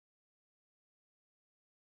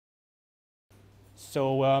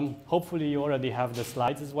So hopefully you already have the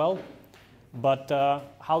slides as well. But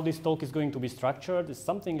how this talk is going to be structured is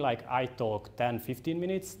something like I talk 10, 15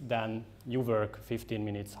 minutes, then you work 15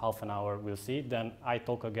 minutes, half an hour, we'll see. Then I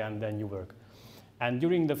talk again, then you work. And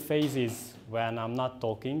during the phases when I'm not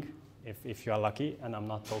talking, if you are lucky and I'm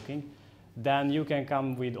not talking, then you can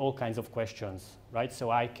come with all kinds of questions, right?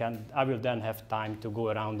 So I will then have time to go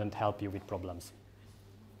around and help you with problems.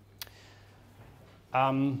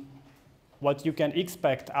 What you can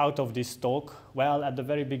expect out of this talk, well, at the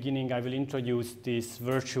very beginning, I will introduce this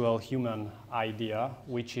virtual human idea,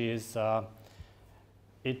 which is,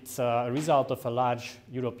 it's a result of a large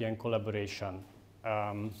European collaboration.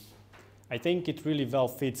 I think it really well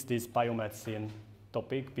fits this biomedicine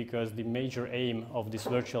topic because the major aim of this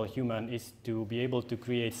virtual human is to be able to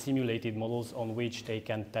create simulated models on which they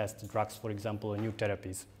can test drugs, for example, new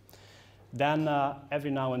therapies. Then every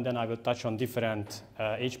now and then I will touch on different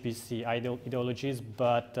HPC ideologies,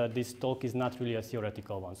 but this talk is not really a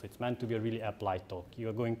theoretical one, so it's meant to be a really applied talk.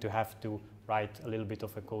 You're going to have to write a little bit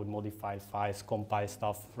of a code, modify files, compile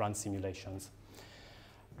stuff, run simulations.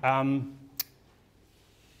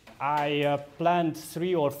 I planned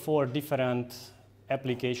 3 or 4 different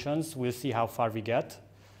applications. We'll see how far we get.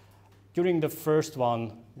 During the first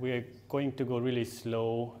one, we're going to go really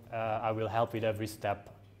slow. I will help with every step.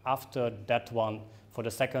 After that one, for the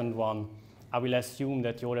second one, I will assume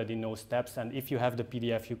that you already know steps, and if you have the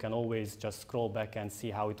PDF, you can always just scroll back and see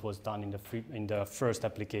how it was done in the first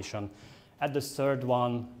application. At the third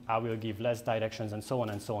one, I will give less directions and so on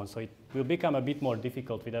and so on. So it will become a bit more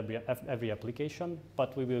difficult with every application,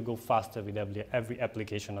 but we will go faster with every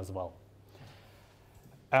application as well.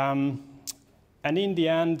 And in the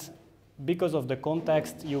end, because of the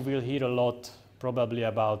context, you will hear a lot probably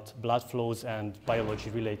about blood flows and biology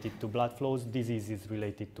related to blood flows, diseases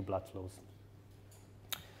related to blood flows.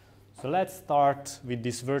 So let's start with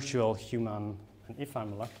this virtual human. And if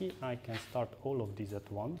I'm lucky, I can start all of these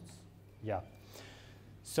at once. Yeah.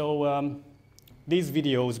 So these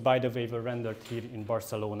videos, by the way, were rendered here in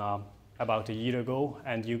Barcelona about a year ago,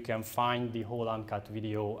 and you can find the whole uncut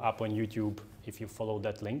video up on YouTube if you follow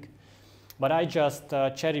that link. But I just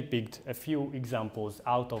cherry-picked a few examples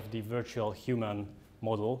out of the virtual human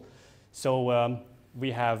model. So we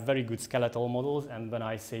have very good skeletal models, and when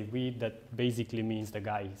I say we, that basically means the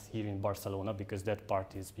guys here in Barcelona, because that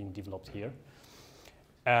part is being developed here.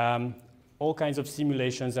 All kinds of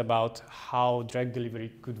simulations about how drug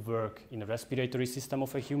delivery could work in a respiratory system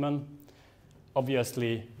of a human.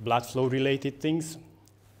 Obviously, blood flow related things.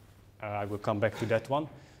 I will come back to that one.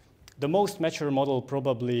 The most mature model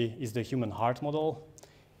probably is the human heart model.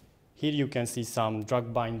 Here you can see some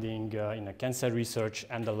drug binding in a cancer research.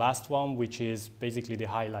 And the last one, which is basically the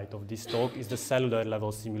highlight of this talk, is the cellular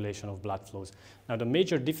level simulation of blood flows. Now, the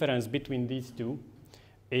major difference between these two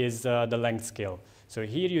is the length scale. So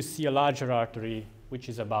here you see a larger artery, which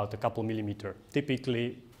is about a couple millimeter.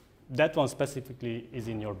 Typically, that one specifically is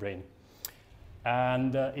in your brain.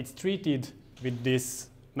 And it's treated with this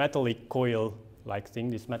metallic coil-like thing,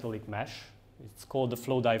 this metallic mesh. It's called the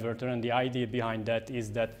flow diverter, and the idea behind that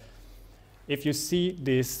is that if you see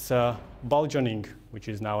this bulging, which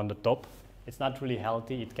is now on the top, it's not really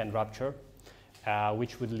healthy, it can rupture,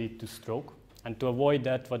 which would lead to stroke. And to avoid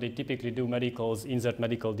that, what they typically do, medicals insert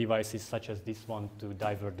medical devices such as this one to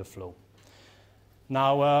divert the flow.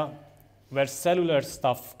 Now, where cellular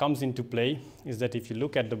stuff comes into play is that if you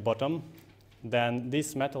look at the bottom, then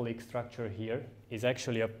this metallic structure here is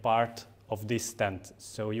actually a part of this stent.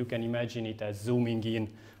 So you can imagine it as zooming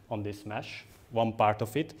in on this mesh, one part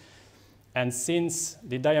of it. And since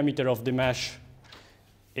the diameter of the mesh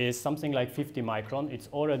is something like 50 micron, it's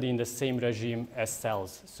already in the same regime as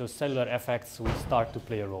cells. So cellular effects will start to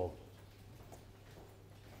play a role.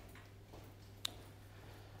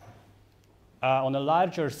 On a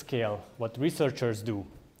larger scale, what researchers do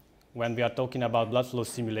when we are talking about blood flow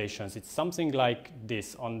simulations, it's something like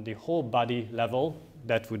this. On the whole body level,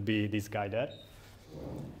 that would be this guy there.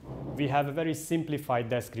 We have a very simplified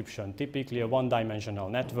description, typically a one-dimensional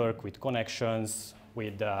network with connections,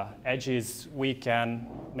 with edges. We can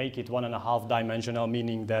make it 1.5 dimensional,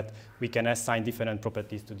 meaning that we can assign different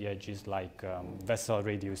properties to the edges, like vessel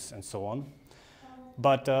radius and so on.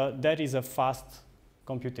 But that is a fast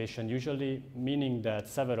computation, usually meaning that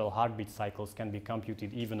several heartbeat cycles can be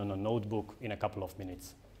computed even on a notebook in a couple of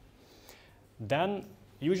minutes. Then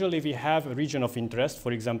usually we have a region of interest.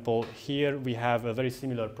 For example, here we have a very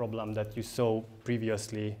similar problem that you saw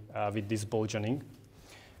previously with this bulging,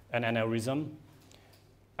 an aneurysm.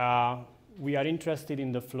 We are interested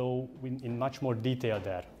in the flow in much more detail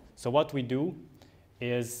there. So what we do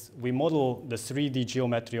is we model the 3D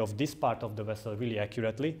geometry of this part of the vessel really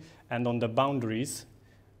accurately, and on the boundaries,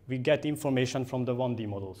 we get information from the 1D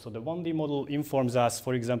model. So the 1D model informs us,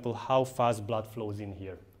 for example, how fast blood flows in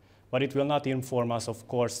here. But it will not inform us, of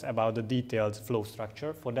course, about the detailed flow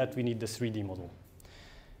structure. For that, we need the 3D model.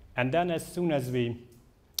 And then as soon as we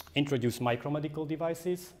introduce micromedical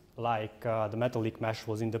devices, like the metallic mesh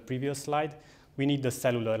was in the previous slide, we need the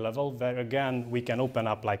cellular level, where again, we can open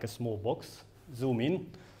up like a small box, zoom in,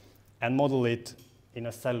 and model it in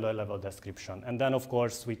a cellular level description. And then, of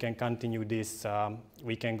course, we can continue this.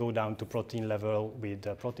 We can go down to protein level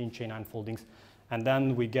with protein chain unfoldings. And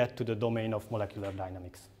then we get to the domain of molecular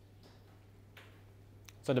dynamics.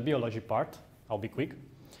 So the biology part, I'll be quick.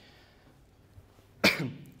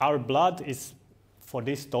 Our blood is, for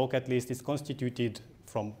this talk at least, is constituted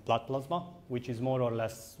from blood plasma, which is more or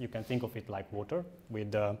less, you can think of it like water,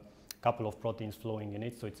 with a couple of proteins flowing in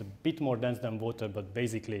it. So it's a bit more dense than water, but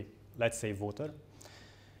basically, let's say water.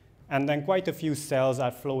 And then quite a few cells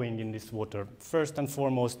are flowing in this water. First and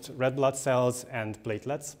foremost, red blood cells and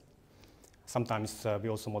platelets. Sometimes we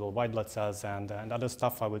also model white blood cells and other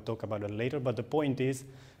stuff. I will talk about it later. But the point is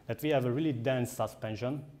that we have a really dense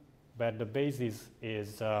suspension where the basis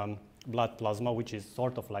is blood plasma, which is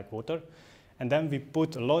sort of like water. And then we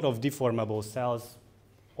put a lot of deformable cells.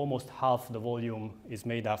 Almost half the volume is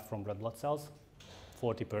made up from red blood cells,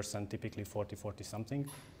 40%, typically 40 something.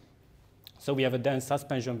 So we have a dense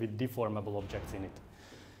suspension with deformable objects in it.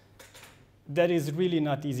 That is really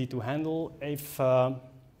not easy to handle.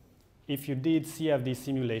 If you did CFD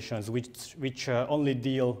simulations, which only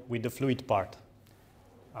deal with the fluid part,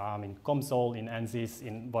 in COMSOL, in ANSYS,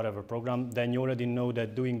 in whatever program, then you already know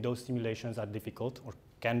that doing those simulations are difficult or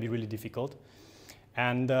can be really difficult.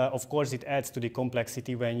 And of course, it adds to the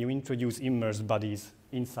complexity when you introduce immersed bodies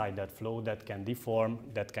inside that flow that can deform,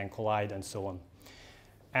 that can collide, and so on.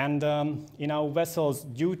 And in our vessels,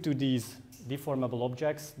 due to these deformable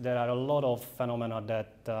objects, there are a lot of phenomena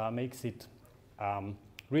that makes it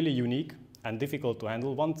really unique and difficult to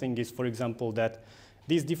handle. One thing is, for example, that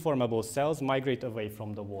these deformable cells migrate away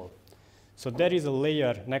from the wall. So there is a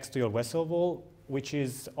layer next to your vessel wall, which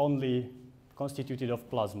is only constituted of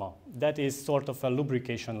plasma. That is sort of a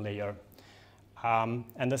lubrication layer.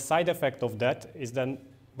 And the side effect of that is then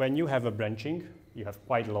when you have a branching, you have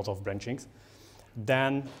quite a lot of branchings,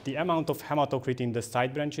 then the amount of hematocrit in the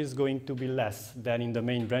side branch is going to be less than in the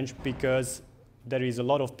main branch because there is a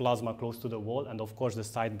lot of plasma close to the wall, and of course the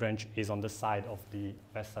side branch is on the side of the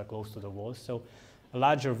vessel close to the wall. So a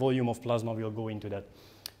larger volume of plasma will go into that.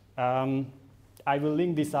 I will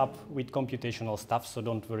link this up with computational stuff, so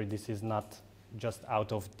don't worry, this is not just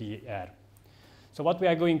out of the air. So what we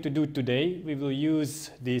are going to do today, we will use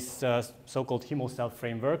this so-called hemocell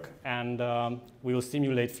framework, and we will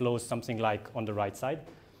simulate flows something like on the right side.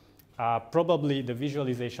 Probably the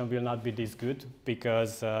visualization will not be this good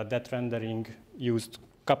because that rendering used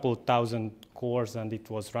a couple thousand cores and it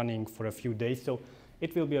was running for a few days. So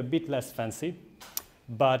it will be a bit less fancy,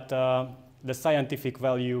 but the scientific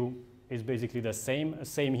value is basically the same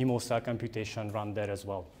hemocell computation run there as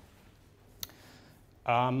well.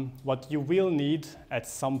 What you will need at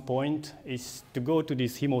some point is to go to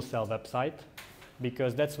this hemocell website,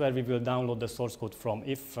 because that's where we will download the source code from.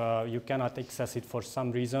 If you cannot access it for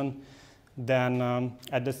some reason, then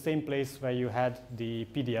at the same place where you had the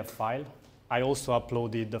PDF file, I also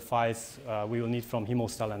uploaded the files we will need from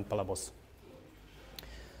hemocell and Pelabos.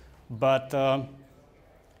 But,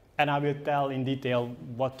 and I will tell in detail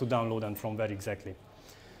what to download and from where exactly.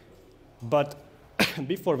 But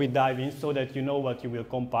before we dive in, so that you know what you will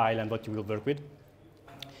compile and what you will work with,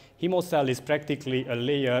 hemocell is practically a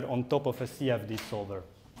layer on top of a CFD solver.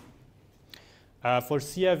 For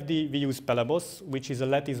CFD, we use Pelabos, which is a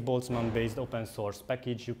Lattice-Boltzmann-based open source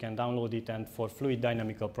package. You can download it, and for fluid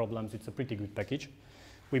dynamical problems, it's a pretty good package.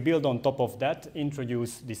 We build on top of that,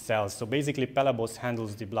 introduce the cells. So basically, Pelabos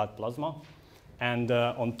handles the blood plasma, and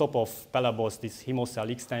on top of Pelabos, this hemocell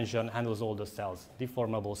extension handles all the cells,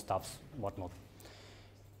 deformable stuffs, whatnot.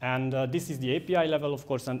 And this is the API level, of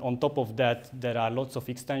course, and on top of that, there are lots of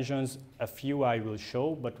extensions. A few I will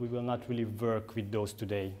show, but we will not really work with those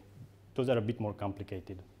today. Those are a bit more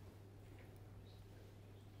complicated.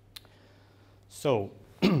 So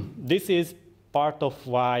this is part of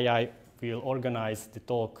why I will organize the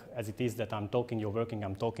talk as it is that I'm talking, you're working,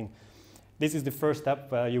 I'm talking. This is the first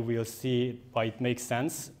step where you will see why it makes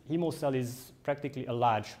sense. Hemocell is practically a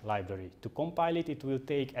large library. To compile it, it will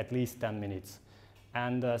take at least 10 minutes.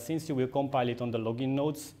 And since you will compile it on the login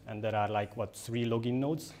nodes, and there are like, 3 login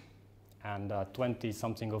nodes, and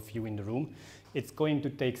 20-something of you in the room, it's going to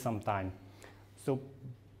take some time. So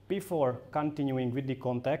before continuing with the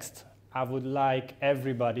context, I would like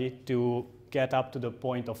everybody to get up to the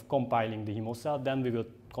point of compiling the hemocell. Then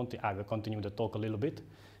I will continue the talk a little bit.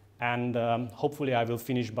 And hopefully I will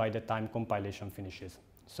finish by the time compilation finishes.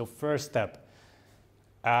 So first step,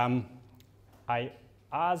 I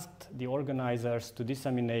asked the organizers to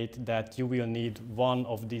disseminate that you will need one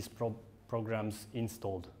of these programs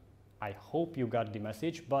installed. I hope you got the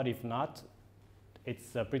message, but if not,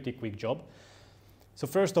 it's a pretty quick job. So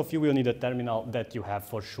first off, you will need a terminal that you have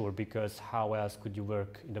for sure, because how else could you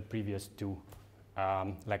work in the previous two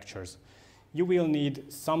lectures? You will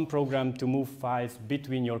need some program to move files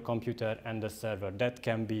between your computer and the server. That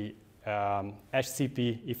can be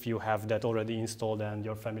HCP if you have that already installed and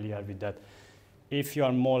you're familiar with that. If you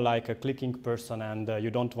are more like a clicking person and you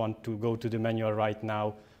don't want to go to the manual right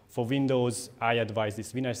now, for Windows, I advise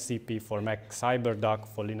this WinHCP, for Mac CyberDuck,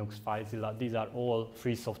 for Linux FileZilla. These are all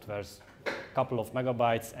free softwares, a couple of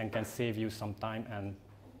megabytes, and can save you some time and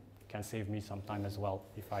can save me some time as well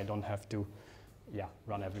if I don't have to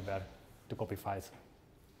run everywhere to copy files.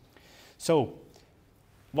 So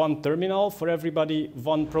one terminal for everybody,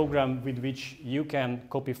 one program with which you can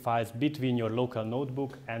copy files between your local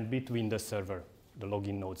notebook and between the server, the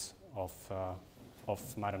login nodes of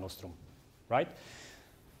Mare Nostrum, right?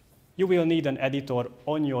 You will need an editor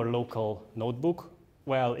on your local notebook.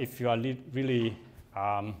 Well, if you are really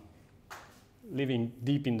living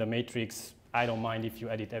deep in the matrix, I don't mind if you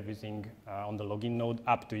edit everything on the login node,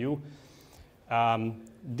 up to you.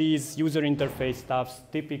 These user interface stuffs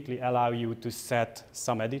typically allow you to set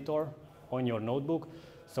some editor on your notebook.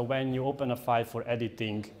 So when you open a file for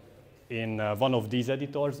editing in one of these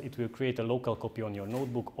editors, it will create a local copy on your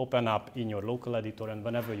notebook, open up in your local editor, and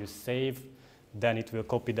whenever you save, then it will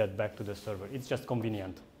copy that back to the server. It's just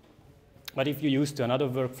convenient. But if you use to another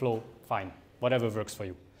workflow, fine, whatever works for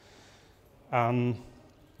you. And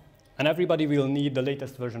everybody will need the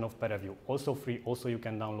latest version of ParaView, also free, also you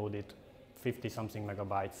can download it, 50-something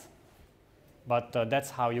megabytes. But that's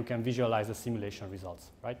how you can visualize the simulation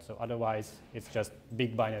results, right? So otherwise, it's just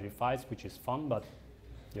big binary files, which is fun, but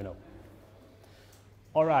you know.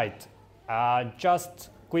 All right, just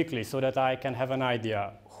quickly, so that I can have an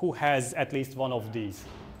idea, who has at least one of these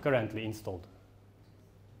currently installed?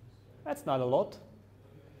 That's not a lot.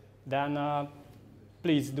 Then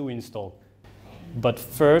please do install. But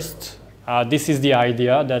first, this is the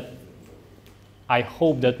idea that I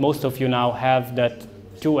hope that most of you now have that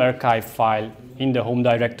to-archive file in the home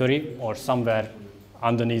directory or somewhere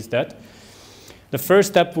underneath that. The first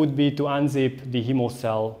step would be to unzip the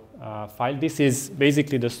hemocell file. This is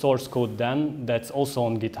basically the source code then that's also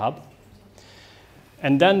on GitHub.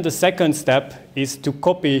 And then the second step is to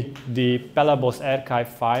copy the Pelabos archive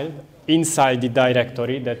file inside the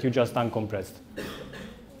directory that you just uncompressed.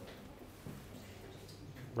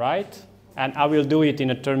 Right? And I will do it in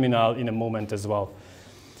a terminal in a moment as well.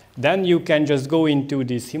 Then you can just go into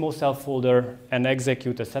this hemocell folder and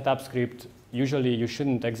execute a setup script. Usually you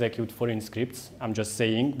shouldn't execute foreign scripts, I'm just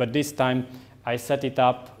saying, but this time I set it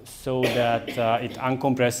up so that it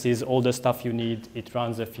uncompresses all the stuff you need. It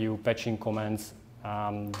runs a few patching commands.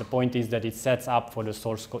 The point is that it sets up for the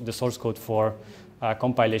source code for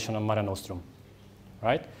compilation on Mare Nostrum,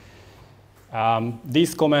 right?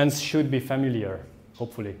 These commands should be familiar,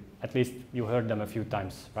 hopefully. At least you heard them a few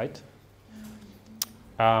times, right?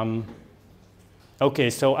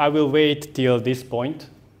 OK, so I will wait till this point,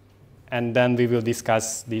 and then we will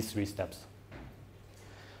discuss these three steps.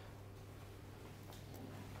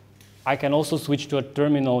 I can also switch to a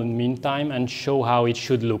terminal in the meantime and show how it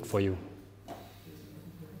should look for you.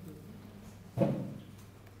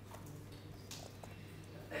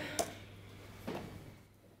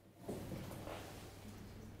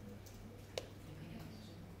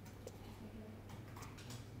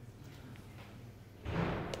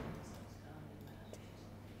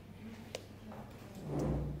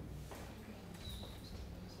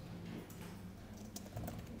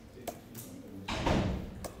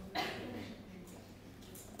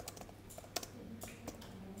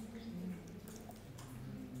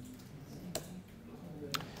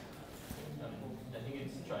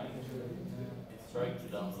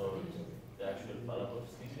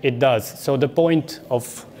 It does. So the point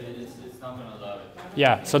of it's not going to allow it.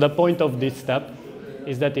 Yeah. So the point of this step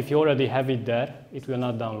is that if you already have it there, it will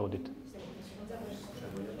not download it.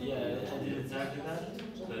 Yeah, I did exactly that.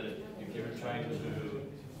 But if you were trying to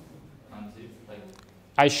unzip, like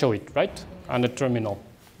I show it right on the terminal.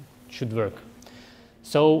 It should work.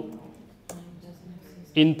 So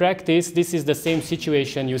in practice, this is the same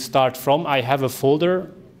situation you start from. I have a folder,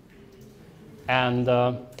 and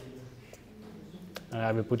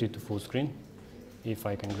I will put it to full screen. if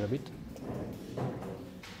I can grab it.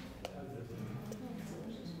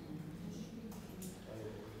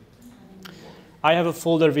 I have a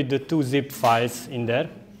folder with the 2 zip files in there.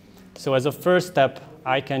 So as a first step,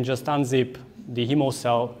 I can just unzip the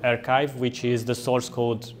HemoCell archive, which is the source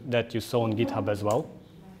code that you saw on GitHub as well.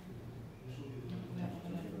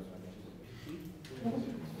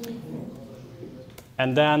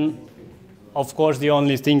 And then, of course, the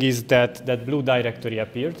only thing is that that blue directory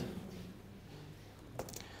appeared.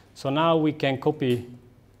 So now we can copy.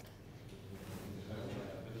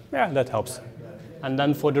 Yeah, that helps. And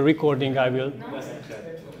then for the recording, I will.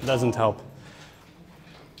 Doesn't help.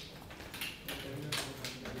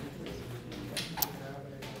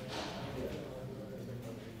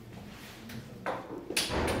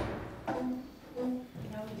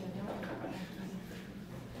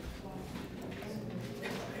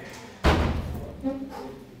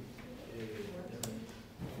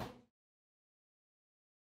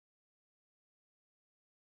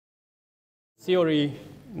 Theory,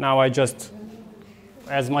 now I just,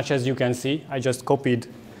 as much as you can see, I just copied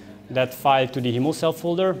that file to the HemoCell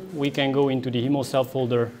folder. We can go into the HemoCell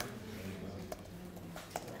folder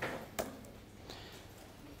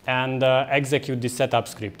and execute the setup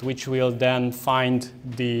script, which will then find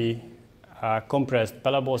the compressed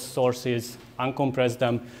Pelabos sources, uncompress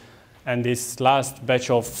them, and this last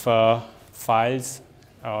batch of files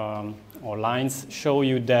or lines show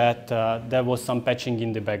you that there was some patching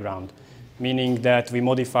in the background, meaning that we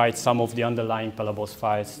modified some of the underlying Pelabos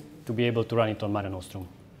files to be able to run it on Mare Nostrum.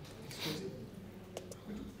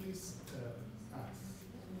 Could you please ask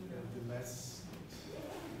the less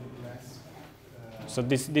so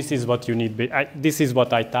this is what you need. This is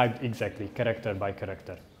what I typed exactly, character by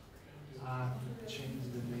character. change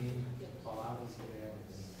the name palavras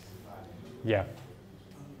gregas. Yeah.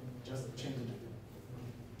 Just change the name.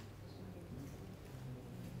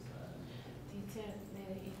 Teacher, the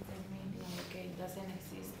intermediate okay, doesn't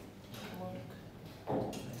exist work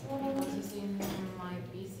because it's in my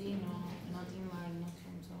PC, not in my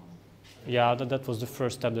Nostrum. So Yeah, that was the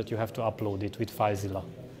first step, that you have to upload it with FileZilla.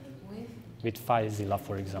 with With FileZilla,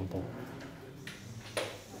 for example.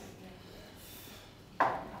 I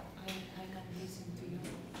can listen to you.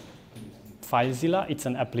 FileZilla, it's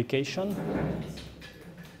an application,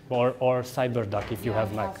 or CyberDuck if you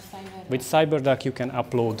have Mac. With CyberDuck, you can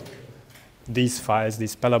upload these files,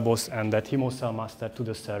 these Pelabos and that HemoCell master to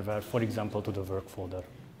the server, for example, to the work folder,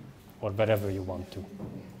 or wherever you want to.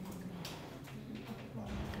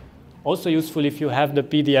 Also useful if you have the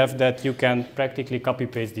PDF that you can practically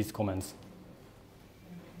copy-paste these comments.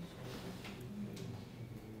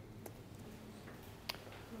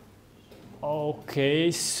 Okay,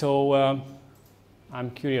 so I'm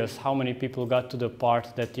curious, how many people got to the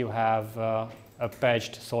part that you have a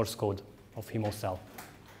patched source code of HemoCell?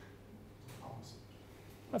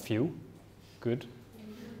 A few. Good.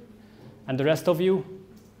 And the rest of you?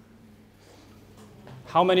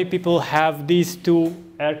 How many people have these two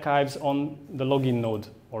archives on the login node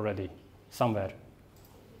already, somewhere?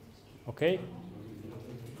 Okay.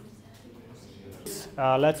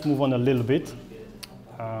 Let's move on a little bit.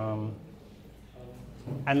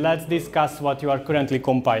 And let's discuss what you are currently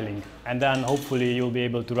compiling. And then hopefully you'll be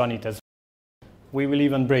able to run it as well. We will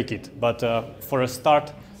even break it. But for a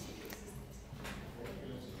start,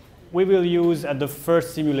 we will use at the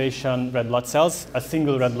first simulation red blood cells, a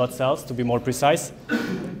single red blood cells to be more precise.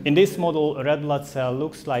 In this model, a red blood cell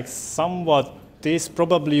looks like somewhat this.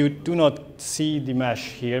 Probably you do not see the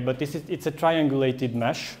mesh here, but it's a triangulated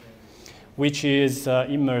mesh, which is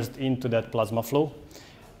immersed into that plasma flow.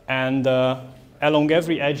 And along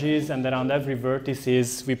every edges and around every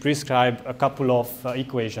vertices, we prescribe a couple of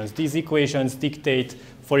equations. These equations dictate,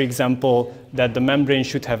 for example, that the membrane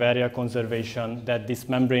should have area conservation, that this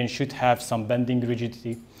membrane should have some bending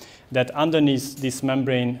rigidity, that underneath this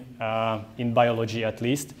membrane, in biology at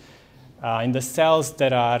least, in the cells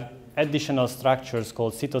there are additional structures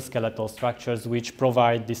called cytoskeletal structures which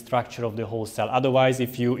provide the structure of the whole cell. Otherwise,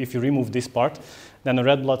 if you remove this part, then a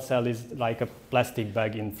red blood cell is like a plastic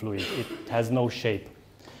bag in fluid. It has no shape.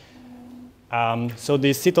 So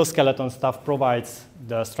the cytoskeleton stuff provides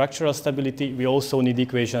the structural stability. We also need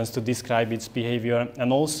equations to describe its behavior.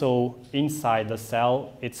 And also inside the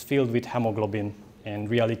cell, it's filled with hemoglobin, in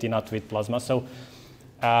reality not with plasma. So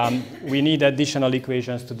we need additional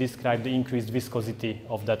equations to describe the increased viscosity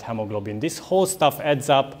of that hemoglobin. This whole stuff adds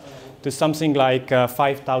up to something like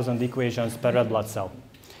 5,000 equations per red blood cell.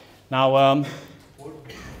 Now,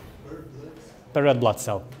 per red blood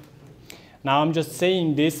cell. Now, I'm just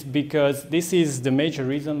saying this because this is the major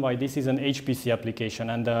reason why this is an HPC application.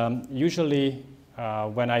 And usually,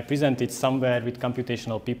 when I present it somewhere with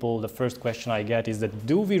computational people, the first question I get is that,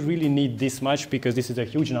 do we really need this much? Because this is a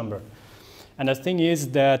huge number. And the thing is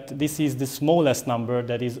that this is the smallest number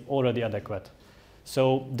that is already adequate.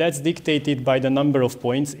 So that's dictated by the number of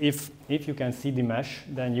points. If you can see the mesh,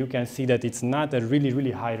 then you can see that it's not a really,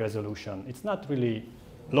 really high resolution. It's not really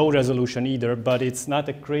low resolution either, but it's not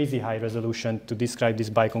a crazy high resolution to describe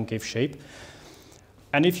this biconcave shape.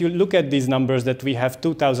 And if you look at these numbers, that we have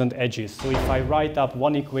 2,000 edges. So if I write up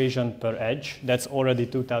one equation per edge, that's already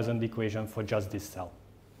 2,000 equations for just this cell.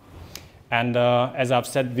 And as I've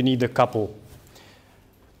said, we need a couple.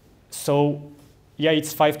 So yeah,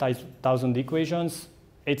 it's 5,000 equations.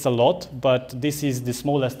 It's a lot, but this is the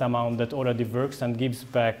smallest amount that already works and gives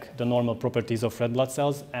back the normal properties of red blood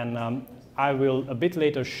cells. And I will a bit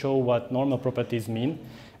later show what normal properties mean.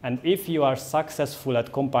 And if you are successful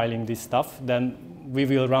at compiling this stuff, then we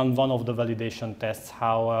will run one of the validation tests,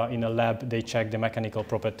 how in a lab they check the mechanical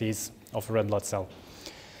properties of a red blood cell.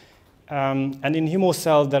 And in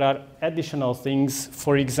hemocell, there are additional things.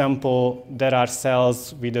 For example, there are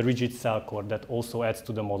cells with a rigid cell core that also adds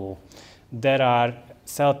to the model. There are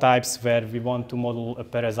cell types where we want to model a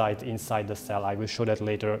parasite inside the cell. I will show that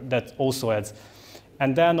later. That also adds.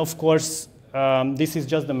 And then, of course, this is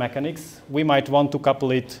just the mechanics. We might want to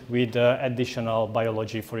couple it with additional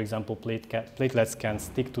biology. For example, platelets can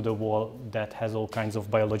stick to the wall that has all kinds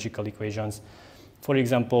of biological equations. For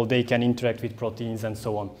example, they can interact with proteins and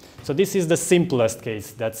so on. So this is the simplest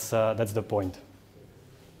case. That's the point.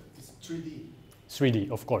 It's 3D.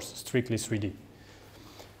 3D, of course, strictly 3D.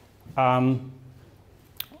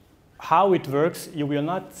 How it works, you will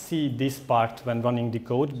not see this part when running the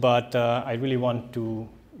code, but I really want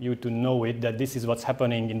you to know it, that this is what's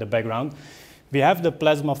happening in the background. We have the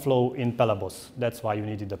plasma flow in Pelabos. That's why you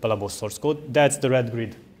needed the Pelabos source code. That's the red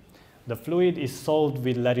grid. The fluid is solved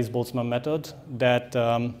with Larris-Boltzmann method that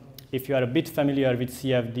if you are a bit familiar with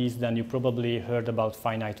CFDs, then you probably heard about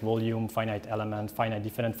finite volume, finite element, finite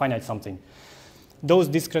different, finite something. Those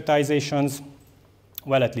discretizations,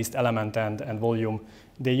 well, at least element and volume,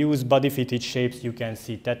 they use body-fitted shapes. You can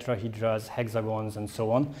see tetrahedras, hexagons, and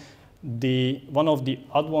so on. One of the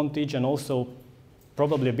advantage and also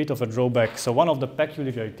probably a bit of a drawback, so one of the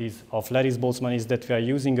peculiarities of Larris-Boltzmann is that we are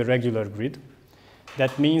using a regular grid.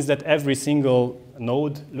 That means that every single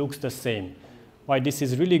node looks the same. Why this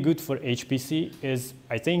is really good for HPC is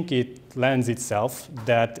I think it lends itself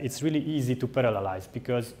that it's really easy to parallelize,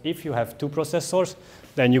 because if you have two processors,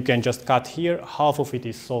 then you can just cut here, half of it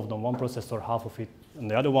is solved on one processor, half of it on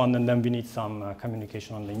the other one, and then we need some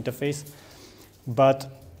communication on the interface. But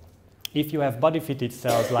if you have body-fitted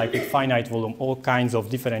cells like with finite volume, all kinds of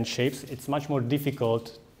different shapes, it's much more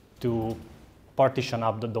difficult to partition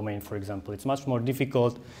up the domain, for example. It's much more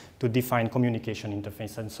difficult to define communication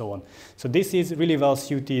interface and so on. So this is really well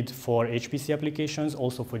suited for HPC applications,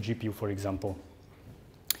 also for GPU, for example.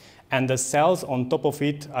 And the cells on top of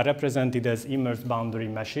it are represented as immersed boundary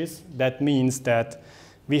meshes. That means that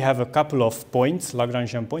we have a couple of points,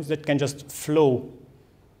 Lagrangian points, that can just flow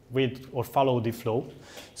with or follow the flow.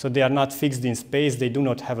 So they are not fixed in space, they do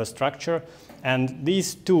not have a structure. And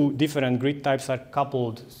these two different grid types are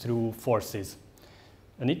coupled through forces.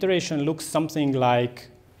 An iteration looks something like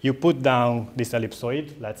you put down this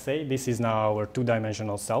ellipsoid, let's say. This is now our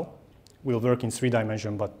two-dimensional cell. We'll work in 3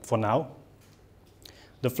 dimensions, but for now.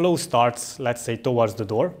 The flow starts, let's say, towards the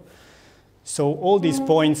door. So all these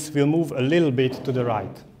points will move a little bit to the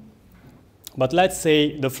right. But let's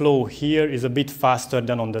say the flow here is a bit faster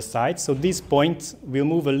than on the side. So these points will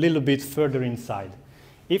move a little bit further inside.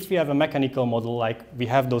 If we have a mechanical model, like we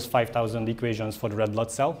have those 5,000 equations for the red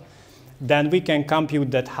blood cell, then we can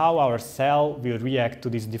compute that how our cell will react to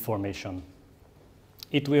this deformation.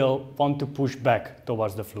 It will want to push back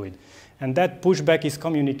towards the fluid. And that pushback is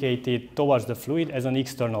communicated towards the fluid as an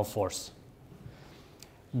external force.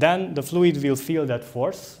 Then the fluid will feel that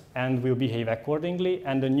force and will behave accordingly,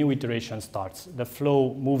 and the new iteration starts. The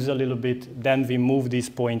flow moves a little bit, then we move these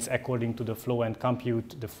points according to the flow and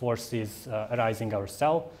compute the forces arising our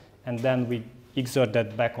cell, and then we exert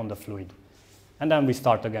that back on the fluid. And then we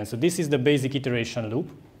start again. So this is the basic iteration loop.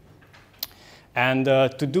 And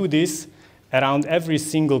to do this, around every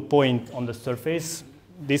single point on the surface,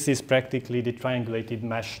 this is practically the triangulated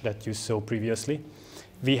mesh that you saw previously.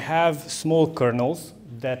 We have small kernels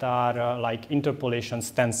that are like interpolation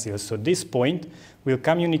stencils. So this point will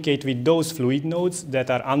communicate with those fluid nodes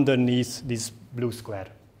that are underneath this blue square.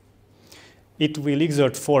 It will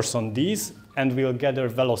exert force on these and will gather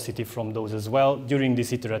velocity from those as well during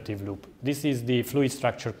this iterative loop. This is the fluid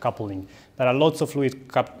structure coupling. There are lots of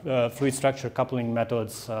fluid structure coupling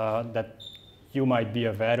methods that you might be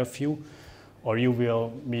aware of. or you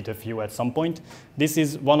will meet a few at some point. This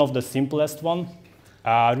is one of the simplest one,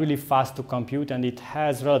 really fast to compute, and it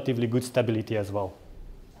has relatively good stability as well.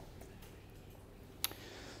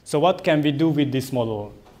 So what can we do with this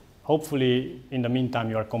model? Hopefully, in the meantime,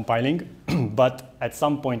 you are compiling, but at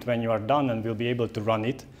some point when you are done and will be able to run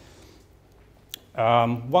it,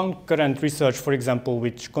 one current research, for example,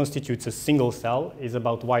 which constitutes a single cell is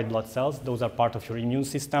about white blood cells. Those are part of your immune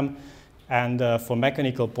system. And for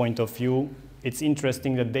mechanical point of view, it's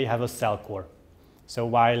interesting that they have a cell core. So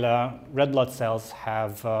while red blood cells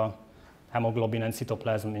have hemoglobin and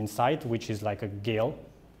cytoplasm inside, which is like a gale,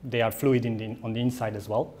 they are fluid on the inside as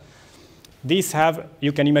well. These have,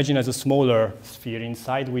 you can imagine as a smaller sphere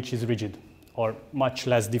inside, which is rigid or much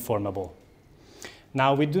less deformable.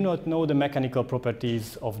 Now, we do not know the mechanical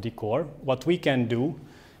properties of the core. What we can do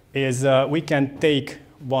is we can take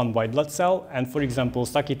one white blood cell and, for example,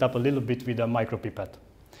 suck it up a little bit with a micropipette.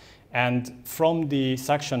 And from the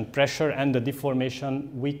suction pressure and the deformation,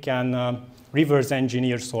 we can reverse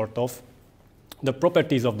engineer sort of the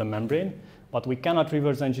properties of the membrane, but we cannot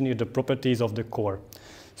reverse engineer the properties of the core.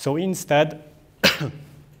 So instead,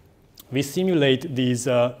 we simulate these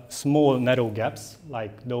small narrow gaps,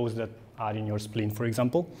 like those that are in your spleen, for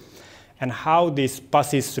example, and how this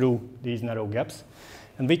passes through these narrow gaps.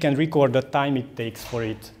 And we can record the time it takes for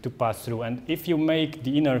it to pass through. And if you make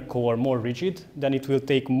the inner core more rigid, then it will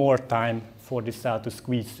take more time for the cell to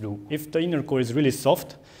squeeze through. If the inner core is really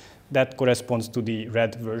soft, that corresponds to the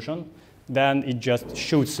red version, then it just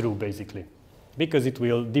shoots through, basically, because it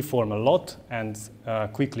will deform a lot and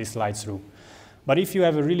quickly slide through. But if you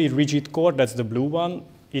have a really rigid core, that's the blue one,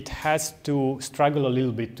 it has to struggle a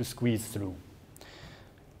little bit to squeeze through.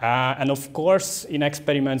 And of course, in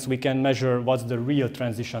experiments, we can measure what's the real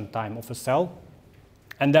transition time of a cell.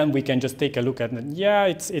 And then we can just take a look at it. Yeah,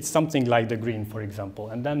 it's something like the green, for example.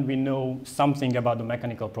 And then we know something about the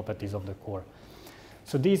mechanical properties of the core.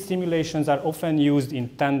 So these simulations are often used in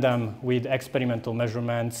tandem with experimental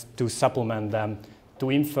measurements to supplement them, to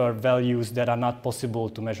infer values that are not possible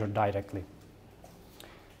to measure directly.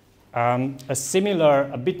 A similar,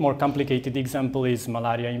 a bit more complicated example is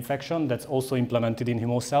malaria infection that's also implemented in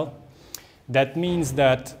HemoCell. That means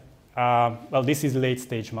that, well, this is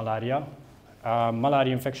late-stage malaria.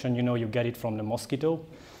 Malaria infection, you know, you get it from the mosquito.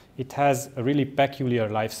 It has a really peculiar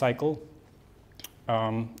life cycle.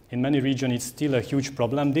 In many regions, it's still a huge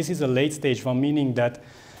problem. This is a late-stage one, meaning that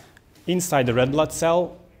inside the red blood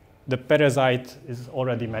cell, the parasite is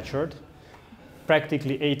already matured,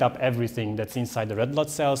 practically ate up everything that's inside the red blood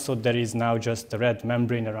cell, so there is now just the red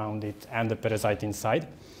membrane around it and the parasite inside.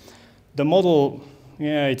 The model,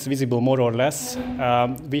 yeah, it's visible more or less.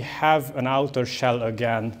 We have an outer shell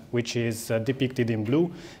again, which is depicted in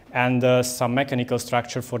blue, and some mechanical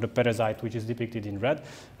structure for the parasite, which is depicted in red.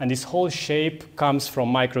 And this whole shape comes from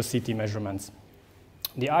micro-CT measurements.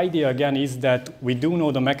 The idea, again, is that we do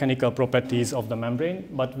know the mechanical properties of the membrane,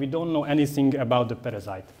 but we don't know anything about the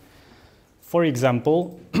parasite. For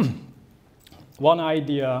example, one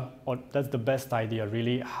idea, or that's the best idea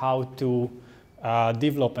really, how to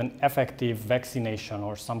develop an effective vaccination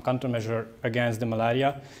or some countermeasure against the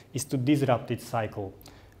malaria is to disrupt its cycle.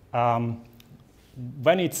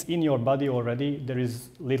 When it's in your body already, there is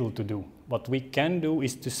little to do. What we can do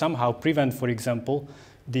is to somehow prevent, for example,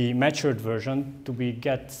 the matured version to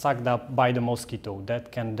get sucked up by the mosquito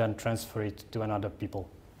that can then transfer it to another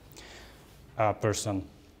person.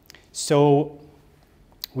 So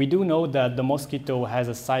we do know that the mosquito has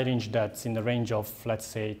a syringe that's in the range of, let's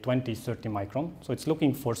say, 20, 30 micron. So it's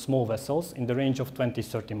looking for small vessels in the range of 20,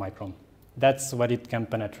 30 micron. That's where it can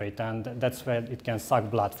penetrate, and that's where it can suck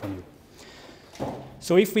blood from you.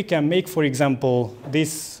 So if we can make, for example,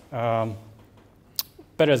 this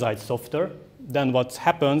parasite softer, then what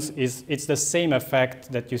happens is it's the same effect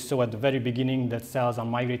that you saw at the very beginning, that cells are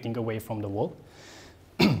migrating away from the wall.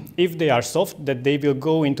 If they are soft, that they will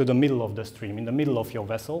go into the middle of the stream, in the middle of your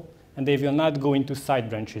vessel, and they will not go into side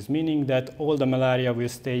branches, meaning that all the malaria will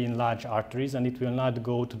stay in large arteries and it will not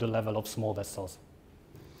go to the level of small vessels.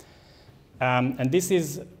 And this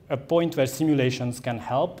is a point where simulations can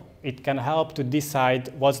help. It can help to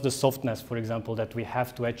decide what's the softness, for example, that we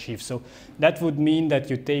have to achieve. So that would mean that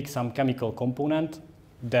you take some chemical component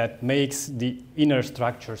that makes the inner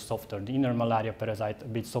structure softer, the inner malaria parasite a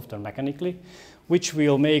bit softer mechanically, which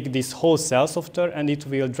will make this whole cell softer, and it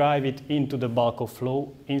will drive it into the bulk of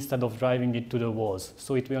flow instead of driving it to the walls.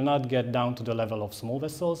 So it will not get down to the level of small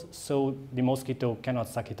vessels, so the mosquito cannot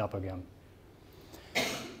suck it up again.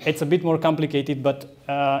 It's a bit more complicated, but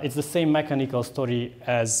it's the same mechanical story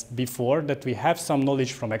as before, that we have some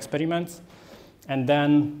knowledge from experiments. and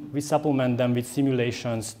then we supplement them with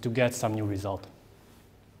simulations to get some new result.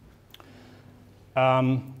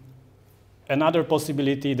 Another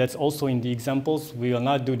possibility that's also in the examples, we will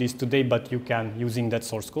not do this today, but you can using that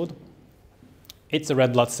source code. It's a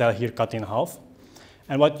red blood cell here cut in half.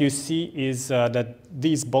 And what you see is that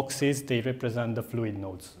these boxes, they represent the fluid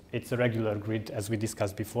nodes. It's a regular grid, as we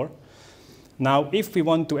discussed before. Now, if we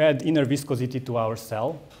want to add inner viscosity to our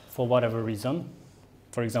cell, for whatever reason,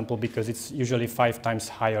 for example, because it's usually 5 times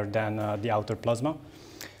higher than the outer plasma,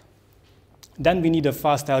 then we need a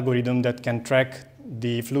fast algorithm that can track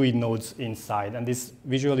the fluid nodes inside. And this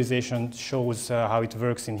visualization shows how it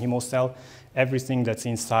works in hemocell. Everything that's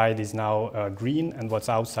inside is now green, and what's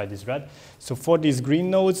outside is red. So for these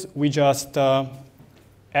green nodes, we just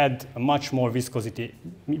add much more viscosity.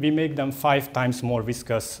 We make them 5 times more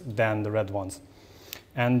viscous than the red ones.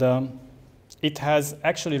 And it has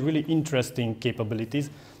actually really interesting capabilities.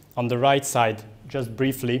 On the right side, just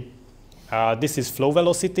briefly, this is flow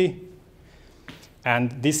velocity,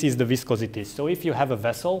 and this is the viscosity. So if you have a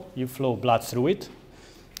vessel, you flow blood through it,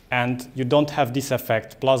 and you don't have this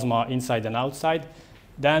effect, plasma inside and outside,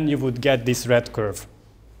 then you would get this red curve.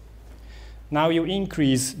 Now you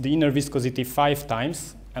increase the inner viscosity 5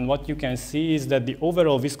 times, and what you can see is that the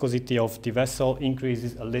overall viscosity of the vessel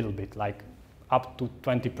increases a little bit, like up to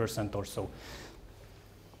 20% or so.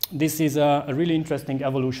 This is a really interesting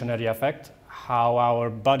evolutionary effect, how our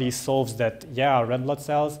body solves that, yeah, red blood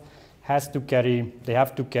cells they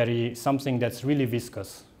have to carry something that's really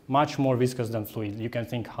viscous, much more viscous than fluid. You can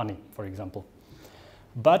think honey, for example.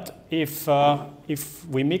 But if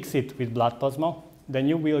we mix it with blood plasma, then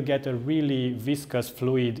you will get a really viscous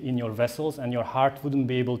fluid in your vessels, and your heart wouldn't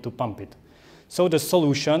be able to pump it. So the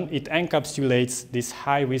solution, it encapsulates this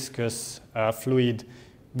high viscous fluid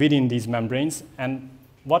within these membranes, and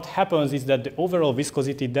what happens is that the overall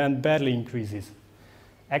viscosity then barely increases.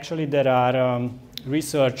 Actually, there are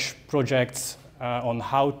research projects on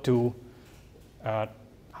how to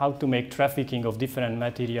make trafficking of different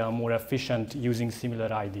material more efficient using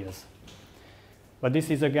similar ideas. But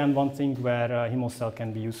this is, again, one thing where hemocell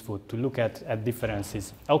can be useful, to look at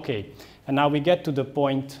differences. OK, and now we get to the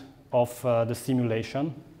point of the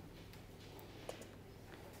simulation.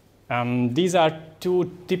 These are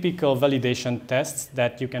 2 typical validation tests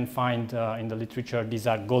that you can find in the literature. These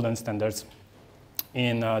are golden standards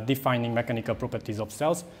in defining mechanical properties of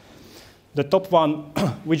cells. The top one,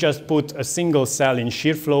 we just put a single cell in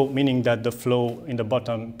shear flow, meaning that the flow in the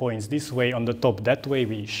bottom points this way, on the top that way.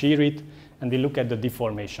 We shear it, and we look at the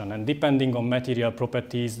deformation. And depending on material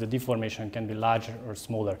properties, the deformation can be larger or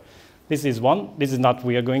smaller. This is one. This is not what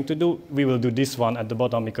we are going to do. We will do this one at the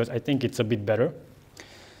bottom because I think it's a bit better.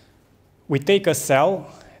 We take a cell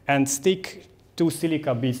and stick 2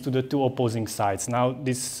 silica beads to the 2 opposing sides. Now,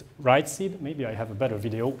 this right seed, maybe I have a better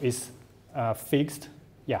video, is fixed.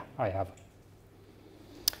 Yeah, I have.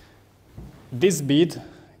 This bead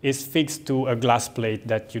is fixed to a glass plate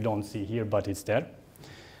that you don't see here, but it's there.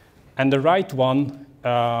 And the right one,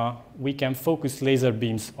 we can focus laser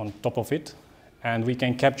beams on top of it, and we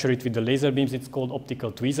can capture it with the laser beams. It's called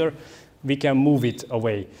optical tweezer. We can move it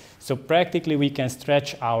away. So practically, we can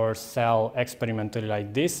stretch our cell experimentally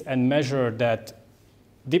like this and measure that,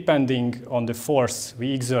 depending on the force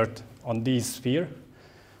we exert on this sphere,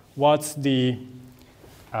 what's the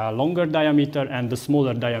longer diameter and the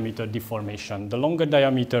smaller diameter deformation. The longer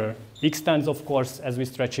diameter extends, of course, as we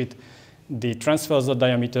stretch it. The transversal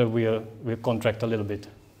diameter will contract a little bit.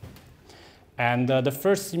 And the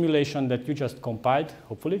first simulation that you just compiled,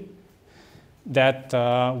 hopefully, that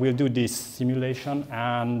we'll do this simulation,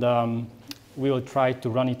 and we will try to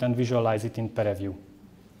run it and visualize it in PereView,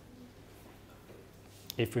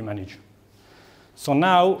 if we manage. So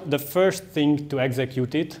now, the first thing to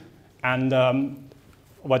execute it, and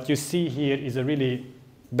what you see here is a really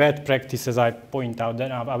bad practice, as I point out,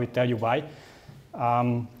 then I will tell you why.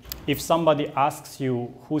 If somebody asks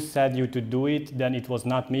you who said you to do it, then it was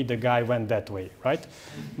not me, the guy went that way, right?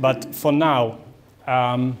 But for now,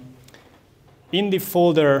 in the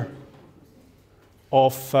folder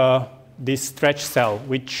of this stretch cell,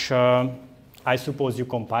 which I suppose you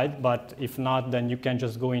compiled, but if not, then you can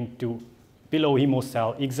just go into below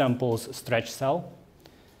hemocell examples stretch cell.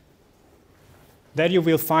 There you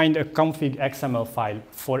will find a config XML file.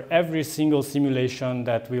 For every single simulation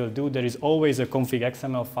that we'll do, there is always a config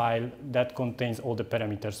XML file that contains all the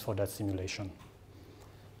parameters for that simulation.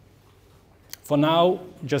 For now,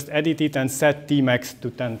 just edit it and set Tmax to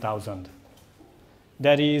 10,000.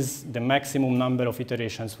 That is the maximum number of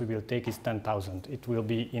iterations we will take is 10,000. It will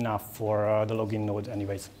be enough for the login node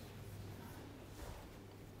anyways.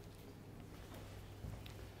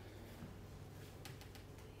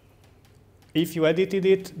 If you edited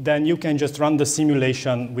it, then you can just run the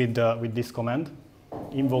simulation with this command,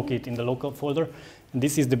 invoke it in the local folder. And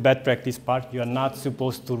this is the bad practice part. You are not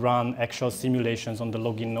supposed to run actual simulations on the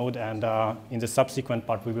login node, and in the subsequent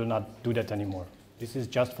part, we will not do that anymore. This is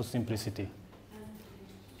just for simplicity.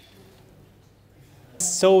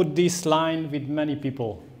 So this line with many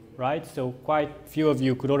people, right? So quite few of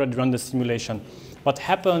you could already run the simulation. What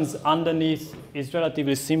happens underneath is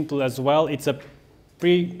relatively simple as well. It's a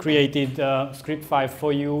pre-created script file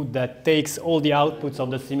for you that takes all the outputs of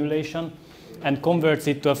the simulation and converts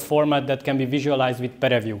it to a format that can be visualized with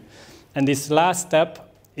ParaView. And this last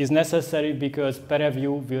step is necessary because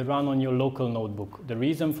ParaView will run on your local notebook. The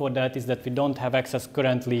reason for that is that we don't have access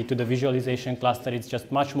currently to the visualization cluster. It's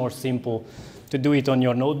just much more simple to do it on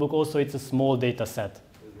your notebook. Also, it's a small data set,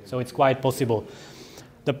 so it's quite possible.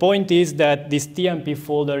 The point is that this TMP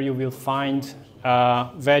folder you will find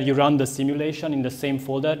where you run the simulation in the same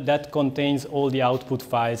folder, that contains all the output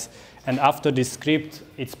files. And after this script,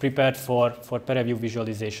 it's prepared for ParaView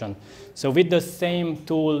visualization. So with the same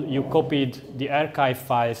tool, you copied the archive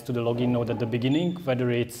files to the login node at the beginning, whether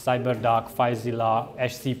it's CyberDuck, FileZilla,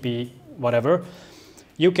 HCP, whatever.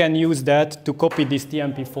 You can use that to copy this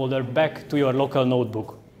TMP folder back to your local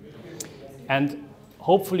notebook. And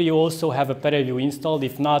hopefully you also have a ParaView installed.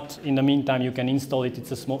 If not, in the meantime, you can install it.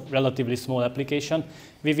 It's a relatively small application.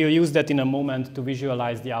 We will use that in a moment to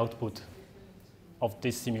visualize the output of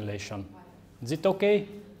this simulation. Is it okay?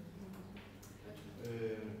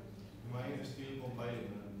 Mine is still compiling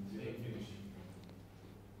and didn't finish.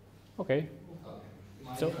 Okay.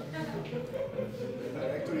 So The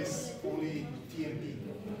directory is only TMP.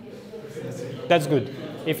 that's good.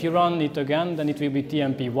 If you run it again, then it will be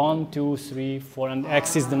TMP 1, 2, 3, 4, and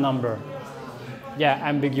X is the number. Yeah,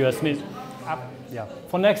 ambiguous. Yeah.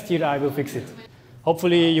 For next year, I will fix it.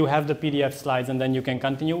 Hopefully, you have the PDF slides, and then you can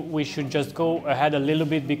continue. We should just go ahead a little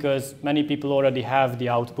bit because many people already have the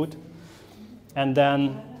output. And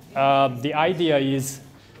then the idea is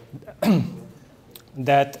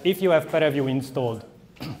that if you have ParaView installed,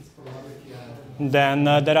 then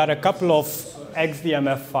there are a couple of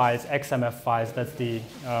XDMF files, XMF files, that's the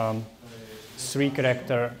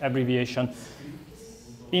 3-character abbreviation,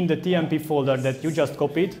 in the TMP folder that you just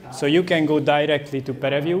copied. So you can go directly to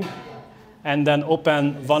ParaView and then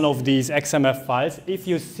open one of these XMF files. If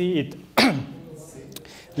you see it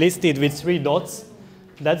listed with 3 dots,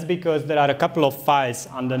 that's because there are a couple of files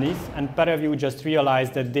underneath, and ParaView just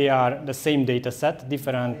realized that they are the same data set,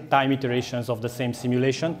 different time iterations of the same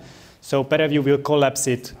simulation. So ParaView will collapse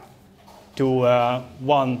it to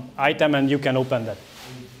one item, and you can open that.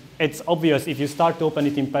 It's obvious if you start to open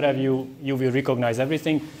it in ParaView, you will recognize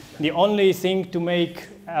everything. The only thing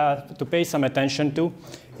to pay some attention to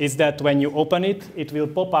is that when you open it, it will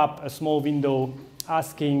pop up a small window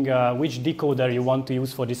asking which decoder you want to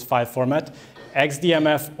use for this file format,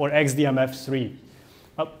 XDMF or XDMF3.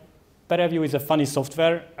 ParaView is a funny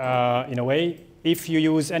software in a way. If you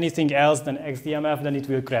use anything else than XDMF, then it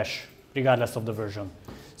will crash, regardless of the version.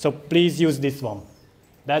 So please use this one.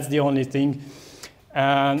 That's the only thing.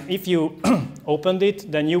 And if you opened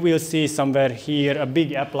it, then you will see somewhere here a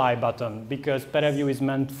big apply button, because ParaView is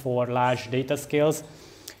meant for large data scales.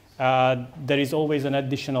 There is always an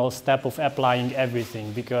additional step of applying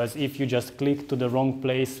everything, because if you just click to the wrong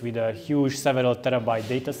place with a huge several terabyte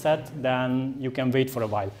data set, then you can wait for a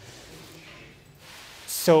while.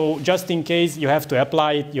 So just in case you have to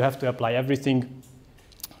apply it, you have to apply everything.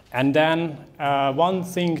 And then one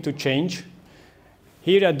thing to change.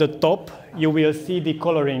 Here at the top, you will see the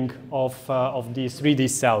coloring of the 3D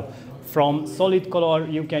cell. From solid color,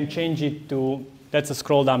 you can change it to, that's a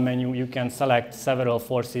scroll down menu. You can select several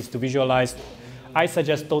forces to visualize. I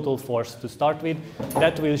suggest total force to start with.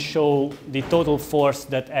 That will show the total force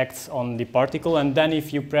that acts on the particle. And then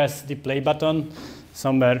if you press the play button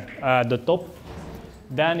somewhere at the top,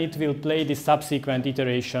 then it will play the subsequent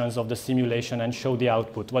iterations of the simulation and show the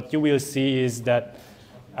output. What you will see is that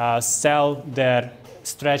cell there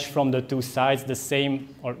stretch from the two sides the same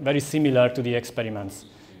or very similar to the experiments.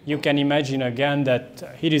 You can imagine again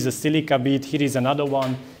that here is a silica bead, here is another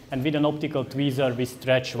one, and with an optical tweezer we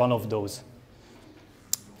stretch one of those.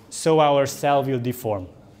 So our cell will deform.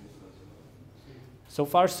 So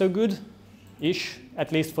far so good-ish,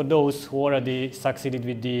 at least for those who already succeeded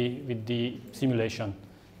with the simulation.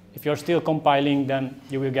 If you're still compiling, then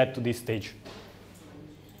you will get to this stage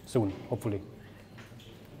soon, hopefully.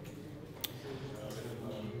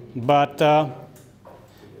 But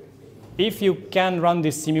if you can run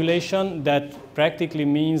this simulation, that practically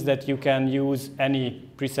means that you can use any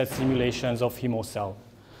preset simulations of HemoCell.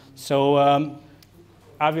 So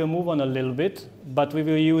I will move on a little bit, but we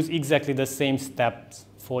will use exactly the same steps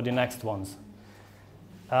for the next ones.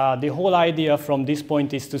 The whole idea from this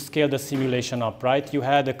point is to scale the simulation up, right? You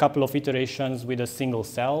had a couple of iterations with a single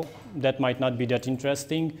cell. That might not be that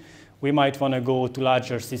interesting. We might want to go to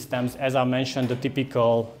larger systems. As I mentioned, the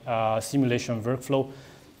typical simulation workflow.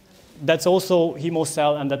 That's also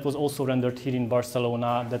HemoCell, and that was also rendered here in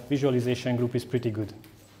Barcelona. That visualization group is pretty good.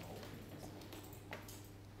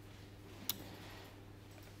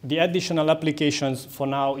 The additional applications, for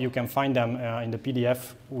now, you can find them in the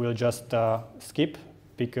PDF. We'll just skip,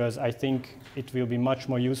 because I think it will be much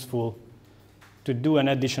more useful to do an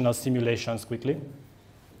additional simulations quickly.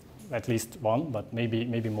 At least one, but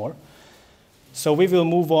maybe more. So we will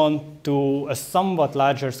move on to a somewhat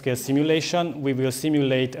larger scale simulation. We will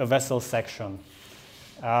simulate a vessel section.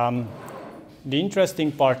 The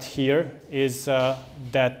interesting part here is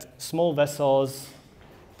that small vessels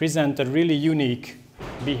present a really unique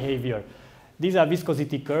behavior. These are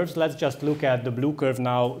viscosity curves. Let's just look at the blue curve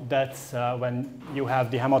now. That's when you have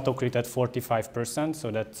the hematocrit at 45%, so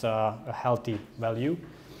that's a healthy value.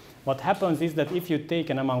 What happens is that if you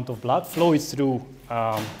take an amount of blood, flow it through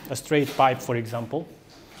a straight pipe, for example,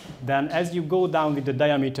 then as you go down with the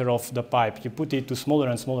diameter of the pipe, you put it to smaller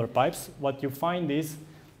and smaller pipes, what you find is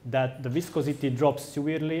that the viscosity drops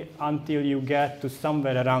severely until you get to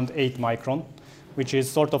somewhere around 8 micron, which is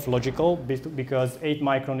sort of logical because 8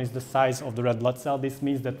 micron is the size of the red blood cell. This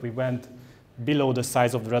means that we went below the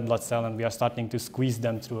size of the red blood cell and we are starting to squeeze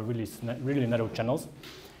them through a really narrow channels.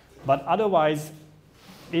 But otherwise,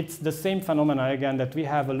 it's the same phenomena again that we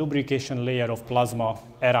have a lubrication layer of plasma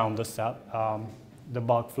around the cell, the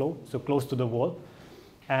bulk flow, so close to the wall.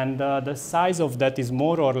 And the size of that is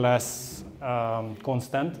more or less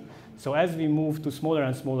constant. So as we move to smaller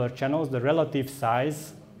and smaller channels, the relative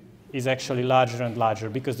size is actually larger and larger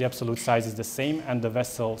because the absolute size is the same and the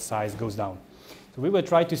vessel size goes down. So we will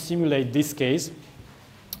try to simulate this case.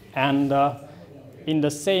 And in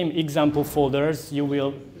the same example folders, you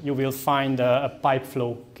will find a pipe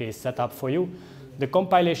flow case set up for you. The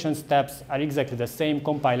compilation steps are exactly the same.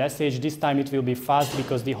 Compile SH. This time it will be fast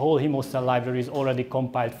because the whole HemoCell library is already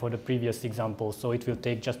compiled for the previous example, so it will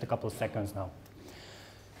take just a couple of seconds now.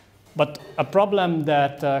 But a problem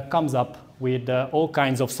that comes up with all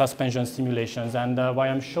kinds of suspension simulations, and why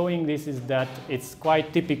I'm showing this is that it's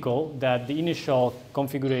quite typical that the initial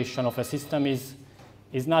configuration of a system is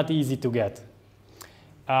not easy to get.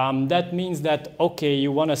 That means that, okay,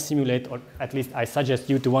 you want to simulate, or at least I suggest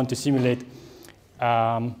you to want to simulate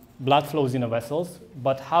blood flows in the vessels,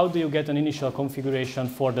 but how do you get an initial configuration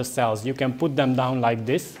for the cells? You can put them down like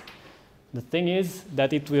this. The thing is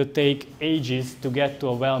that it will take ages to get to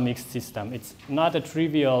a well-mixed system. It's not a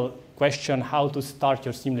trivial question how to start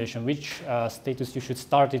your simulation, which status you should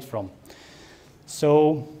start it from.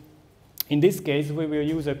 So in this case, we will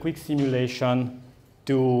use a quick simulation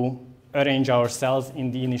to arrange our cells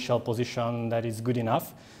in the initial position that is good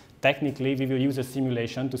enough. Technically, we will use a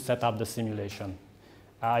simulation to set up the simulation.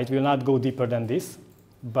 It will not go deeper than this,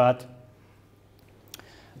 but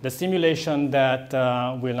the simulation that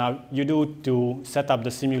you do to set up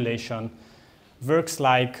the simulation works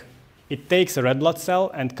like it takes a red blood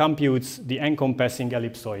cell and computes the encompassing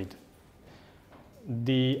ellipsoid.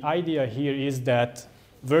 The idea here is that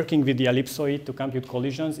working with the ellipsoid to compute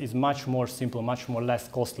collisions is much more simple, much more less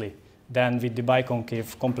costly than with the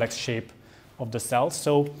biconcave complex shape of the cells.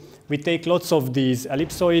 So we take lots of these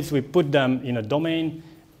ellipsoids, we put them in a domain,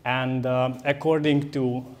 and according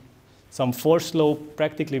to some force law,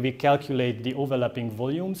 practically we calculate the overlapping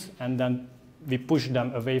volumes, and then we push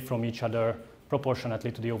them away from each other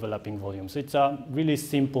proportionately to the overlapping volumes. It's a really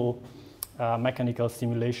simple mechanical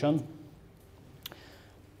simulation,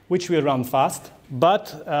 which will run fast,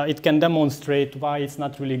 but it can demonstrate why it's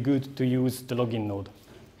not really good to use the login node.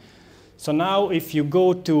 So now if you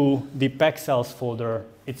go to the PEC cells folder,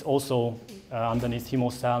 it's also underneath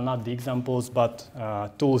HemoCell, not the examples, but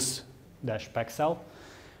tools-PECcell.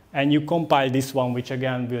 And you compile this one, which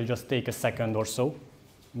again will just take a second or so,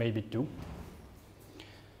 maybe 2.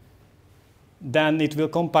 Then it will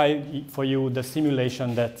compile for you the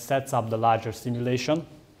simulation that sets up the larger simulation.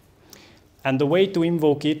 And the way to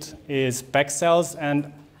invoke it is PEC cells,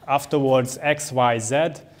 and afterwards X, Y, Z,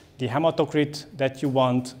 the hematocrit that you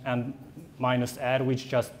want, and minus R, which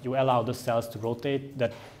just you allow the cells to rotate.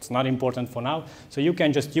 That's not important for now. So you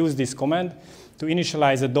can just use this command to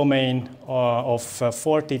initialize a domain of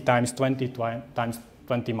 40 times 20 times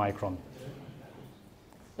 20 micron.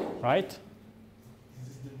 Right? This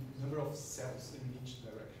is the number of cells in each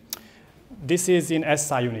direction. This is in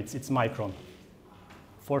SI units. It's micron.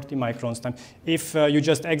 40 microns time. If you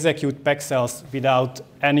just execute PEC cells without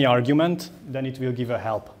any argument, then it will give a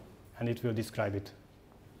help, and it will describe it.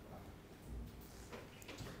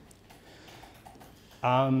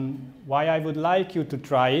 Why I would like you to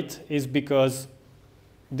try it is because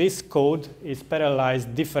this code is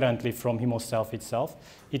parallelized differently from HemoSelf itself.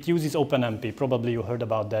 It uses OpenMP. Probably you heard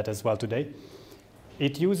about that as well today.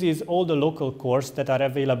 It uses all the local cores that are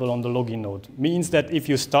available on the login node. Means that if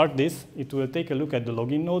you start this, it will take a look at the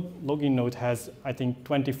login node. Login node has, I think,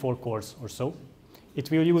 24 cores or so. It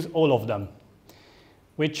will use all of them,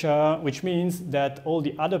 which means that all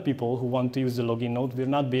the other people who want to use the login node will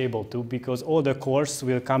not be able to, because all the cores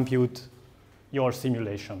will compute your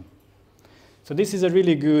simulation. So this is a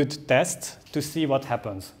really good test to see what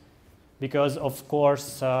happens. Because, of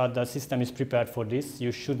course, the system is prepared for this.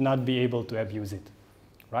 You should not be able to abuse it,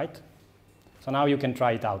 right? So now you can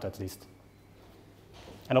try it out at least.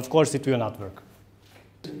 And, of course, it will not work.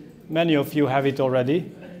 Many of you have it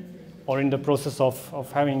already, or in the process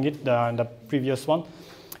of having it, the previous one.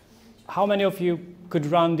 How many of you could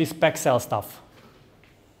run this PEC cell stuff?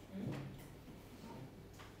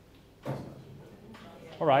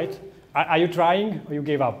 All right. Are you trying, or you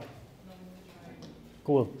gave up?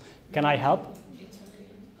 Cool. Can I help? It's okay.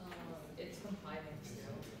 It's compiling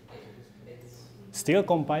still. Still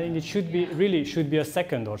compiling? It should be, really should be a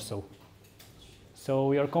second or so. So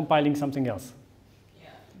we are compiling something else. Yeah.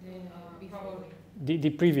 Before. The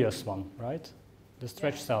previous one, right? The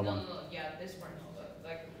stretch cell one. No, yeah, this part no, but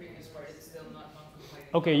like the previous part, it's still not compiling.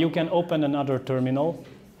 Okay, you can open another terminal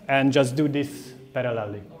and just do this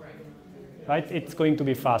parallelly. All right. Right? It's going to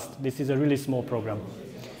be fast. This is a really small program.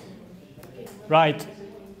 Right.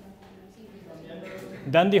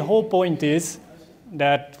 Then the whole point is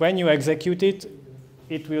that when you execute it,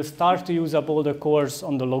 it will start to use up all the cores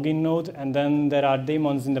on the login node, and then there are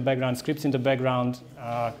daemons in the background, scripts in the background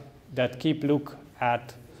that keep look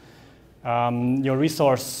at your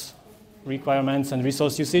resource requirements and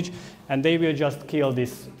resource usage, and they will just kill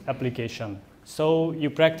this application. So you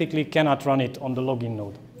practically cannot run it on the login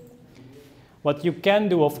node. What you can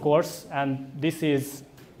do, of course, and this is,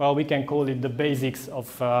 well, we can call it the basics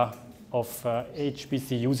of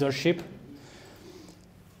HPC usership.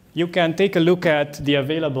 You can take a look at the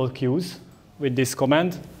available queues with this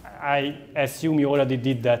command. I assume you already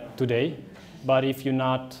did that today, but if you're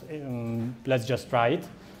not, let's just try it.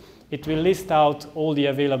 It will list out all the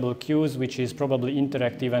available queues, which is probably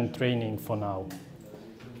interactive and training for now.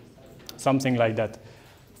 Something like that.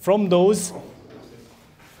 From those,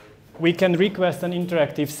 we can request an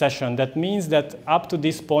interactive session. That means that up to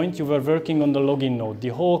this point, you were working on the login node. The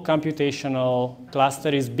whole computational cluster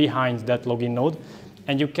is behind that login node,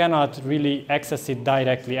 and you cannot really access it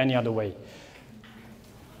directly any other way.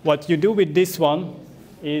 What you do with this one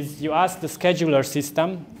is you ask the scheduler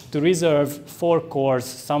system to reserve 4 cores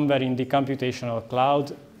somewhere in the computational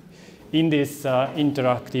cloud in this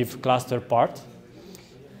interactive cluster part.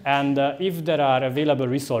 And if there are available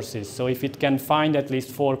resources, so if it can find at least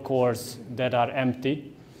 4 cores that are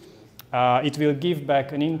empty, it will give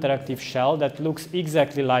back an interactive shell that looks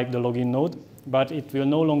exactly like the login node, but it will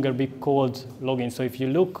no longer be called login. So if you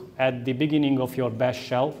look at the beginning of your bash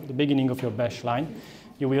shell, the beginning of your bash line,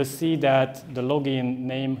 you will see that the login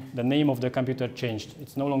name, the name of the computer changed.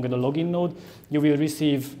 It's no longer the login node. You will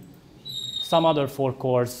receive some other 4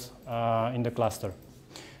 cores in the cluster.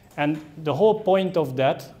 And the whole point of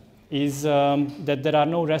that is that there are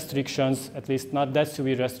no restrictions, at least not that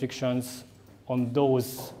severe restrictions, on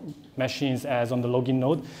those machines as on the login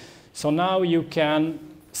node. So now you can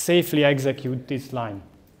safely execute this line.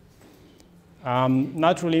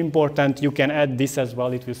 Not really important, you can add this as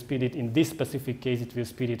well. It will speed it. In this specific case, it will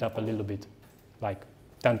speed it up a little bit, like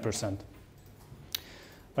 10%.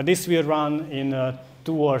 But this will run in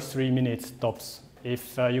 2 or 3 minutes tops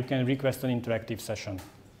if you can request an interactive session.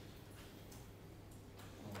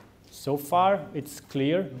 So far, it's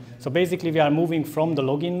clear. So basically, we are moving from the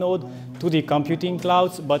login node to the computing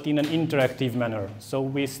clouds, but in an interactive manner. So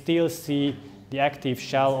we still see the active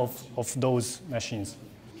shell of those machines.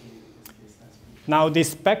 Now,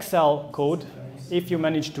 this PEC cell code, if you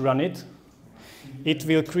manage to run it, it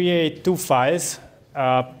will create 2 files,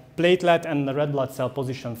 platelet and the red blood cell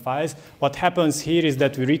position files. What happens here is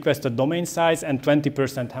that we request a domain size and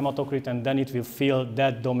 20% hematocrit, and then it will fill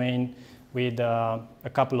that domain with a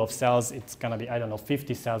couple of cells. It's going to be, I don't know,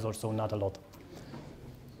 50 cells or so, not a lot.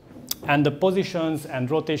 And the positions and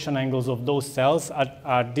rotation angles of those cells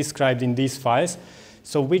are described in these files.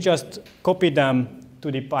 So we just copy them to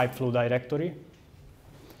the pipeflow directory.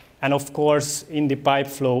 And of course, in the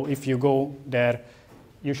pipeflow, if you go there,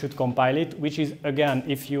 you should compile it, which is, again,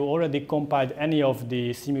 if you already compiled any of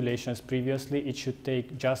the simulations previously, it should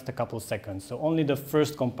take just a couple seconds. So only the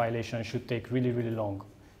first compilation should take really, really long.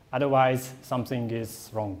 Otherwise, something is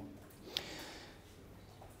wrong.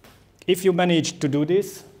 If you manage to do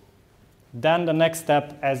this, then the next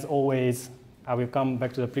step, as always, I will come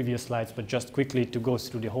back to the previous slides, but just quickly to go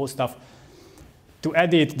through the whole stuff. To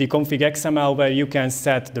edit the config XML where you can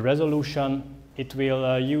set the resolution, it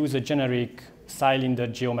will use a generic cylinder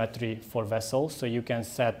geometry for vessels, so you can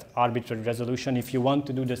set arbitrary resolution. If you want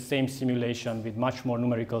to do the same simulation with much more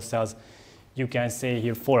numerical cells, you can say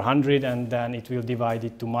here 400, and then it will divide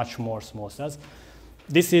it to much more small cells.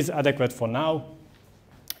 This is adequate for now.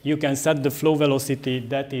 You can set the flow velocity,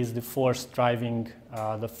 that is the force driving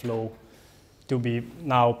the flow, to be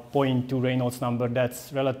now 0.2 Reynolds number.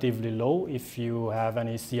 That's relatively low if you have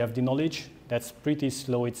any CFD knowledge. That's pretty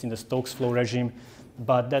slow, it's in the Stokes flow regime,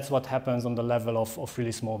 but that's what happens on the level of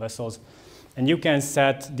really small vessels. And you can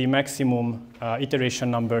set the maximum iteration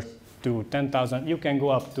number to 10,000. You can go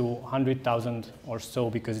up to 100,000 or so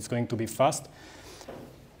because it's going to be fast.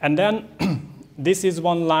 And then this is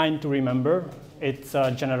one line to remember. It's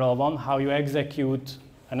a general one, how you execute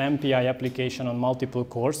an MPI application on multiple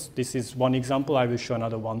cores. This is one example. I will show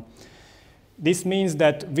another one. This means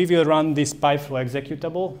that we will run this PyFlow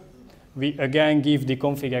executable. We again give the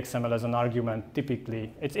config XML as an argument.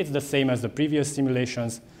 Typically, it's the same as the previous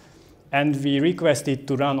simulations. And we request it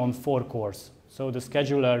to run on 4 cores. So the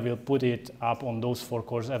scheduler will put it up on those 4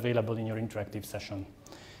 cores available in your interactive session.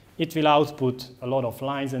 It will output a lot of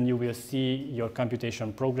lines, and you will see your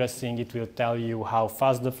computation progressing. It will tell you how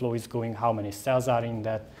fast the flow is going, how many cells are in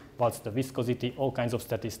that, what's the viscosity, all kinds of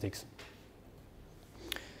statistics.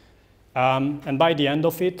 And by the end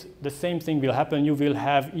of it, the same thing will happen. You will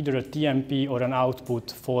have either a TMP or an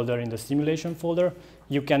output folder in the simulation folder.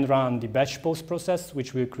 You can run the batch post process,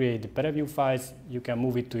 which will create the ParaView files. You can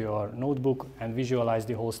move it to your notebook and visualize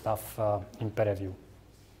the whole stuff in ParaView.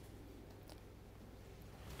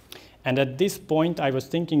 And at this point, I was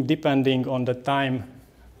thinking, depending on the time,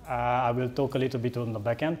 I will talk a little bit on the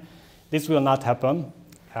back end. This will not happen.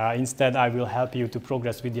 Instead, I will help you to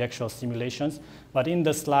progress with the actual simulations. But in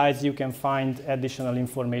the slides, you can find additional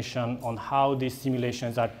information on how these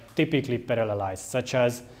simulations are typically parallelized, such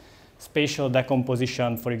as spatial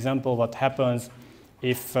decomposition. For example, what happens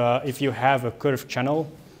if you have a curved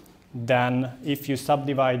channel, then if you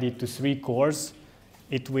subdivide it to 3 cores,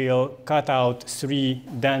 it will cut out 3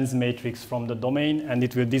 dense matrix from the domain, and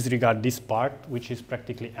it will disregard this part, which is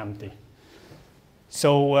practically empty.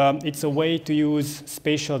 So it's a way to use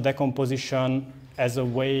spatial decomposition as a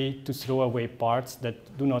way to throw away parts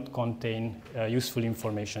that do not contain useful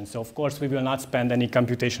information. So of course, we will not spend any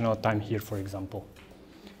computational time here, for example.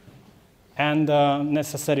 And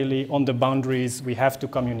necessarily on the boundaries, we have to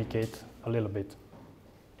communicate a little bit.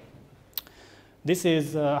 This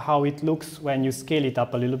is how it looks when you scale it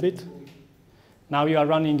up a little bit. Now you are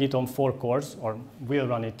running it on 4 cores, or will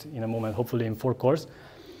run it in a moment, hopefully in 4 cores.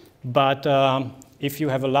 But if you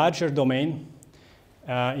have a larger domain,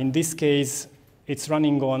 in this case, it's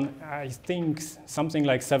running on, I think, something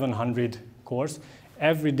like 700 cores.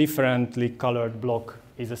 Every differently colored block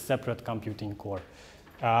is a separate computing core.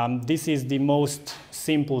 This is the most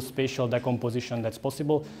simple spatial decomposition that's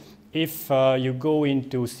possible. If you go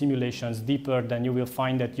into simulations deeper, then you will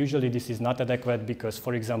find that usually this is not adequate because,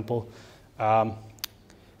 for example,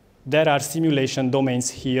 there are simulation domains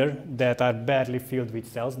here that are barely filled with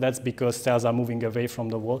cells. That's because cells are moving away from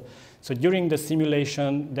the wall. So during the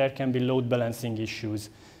simulation, there can be load balancing issues.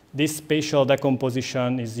 This spatial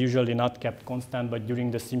decomposition is usually not kept constant, but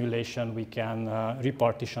during the simulation, we can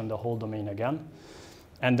repartition the whole domain again,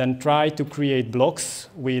 and then try to create blocks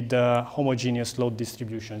with homogeneous load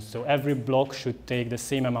distributions. So every block should take the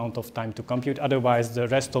same amount of time to compute. Otherwise, the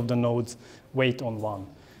rest of the nodes wait on one,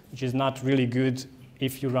 which is not really good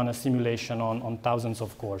if you run a simulation on thousands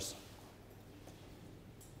of cores.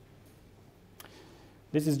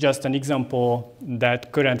 This is just an example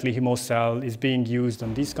that currently HemoCell is being used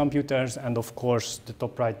on these computers, and of course, the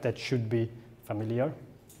top right, that should be familiar.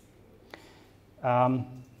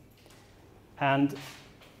 And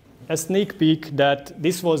a sneak peek that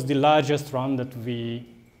this was the largest run that we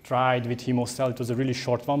tried with HemoCell. It was a really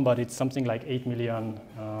short one, but it's something like 8 million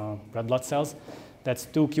red blood cells. That's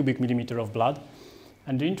 2 cubic millimeters of blood.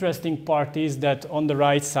 And the interesting part is that on the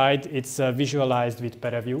right side, it's visualized with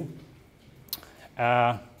ParaView.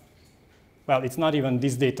 Well, it's not even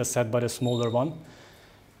this data set, but a smaller one.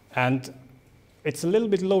 And it's a little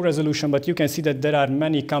bit low resolution, but you can see that there are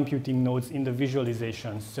many computing nodes in the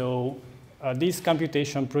visualization. So these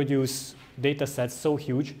computations produce data sets so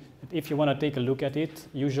huge If you want to take a look at it,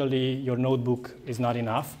 usually your notebook is not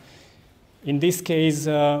enough. In this case,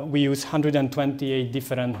 we use 128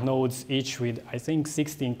 different nodes, each with, I think,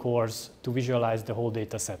 16 cores to visualize the whole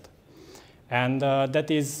data set. And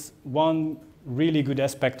that is one really good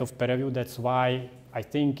aspect of ParaView. That's why I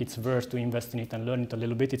think it's worth to invest in it and learn it a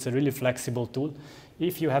little bit. It's a really flexible tool.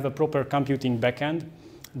 If you have a proper computing backend,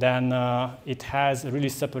 then it has a really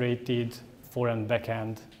separated fore and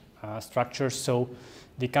backend structure. So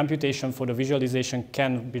the computation for the visualization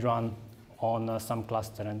can be run on some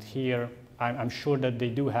cluster. And here, I'm sure that they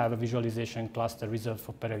do have a visualization cluster reserved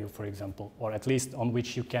for ParaView, for example, or at least on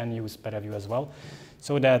which you can use ParaView as well,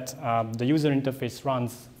 so that the user interface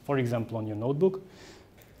runs, for example, on your notebook.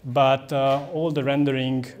 But all the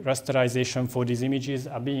rendering, rasterization for these images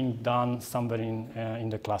are being done somewhere in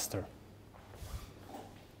the cluster.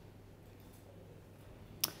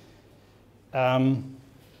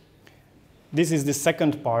 This is the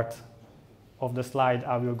second part of the slide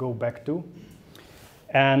I will go back to.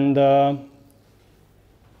 And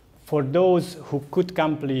for those who could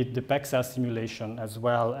complete the Pexel simulation as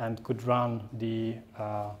well and could run the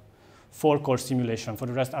 4-core simulation, for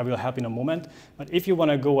the rest I will help in a moment. But if you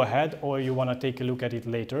want to go ahead or you want to take a look at it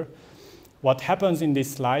later, what happens in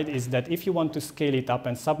this slide is that if you want to scale it up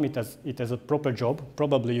and submit it as a proper job,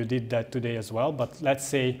 probably you did that today as well, but let's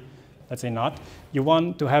say not, you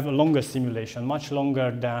want to have a longer simulation, much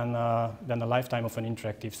longer than the lifetime of an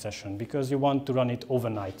interactive session, because you want to run it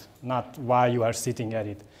overnight, not while you are sitting at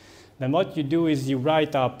it. Then what you do is you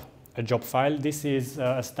write up a job file. This is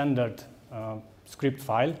a standard script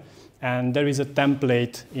file, and there is a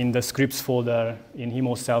template in the scripts folder in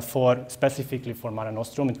HemoCell specifically for Mare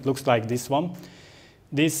Nostrum. It looks like this one.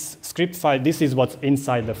 This script file, this is what's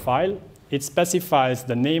inside the file. It specifies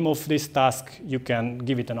the name of this task. You can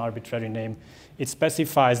give it an arbitrary name. It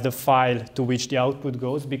specifies the file to which the output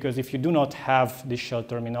goes, because if you do not have this shell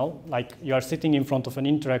terminal, like you are sitting in front of an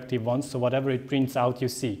interactive one, so whatever it prints out, you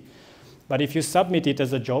see. But if you submit it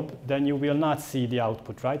as a job, then you will not see the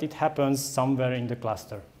output, right? It happens somewhere in the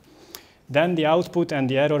cluster. Then the output and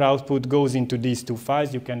the error output goes into these two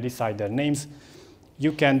files. You can decide their names.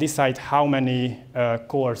 You can decide how many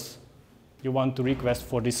cores you want to request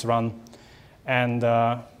for this run, and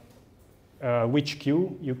which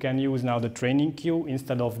queue. You can use now the training queue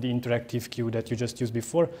instead of the interactive queue that you just used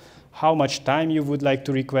before, how much time you would like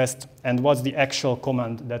to request, and what's the actual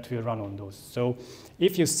command that will run on those. So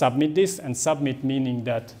if you submit this, and submit meaning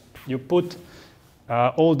that you put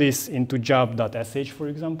all this into job.sh, for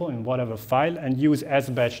example, in whatever file, and use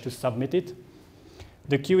sbatch to submit it,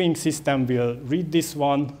 the queuing system will read this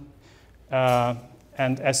one,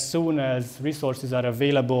 and as soon as resources are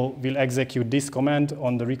available, we'll execute this command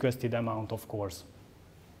on the requested amount of cores.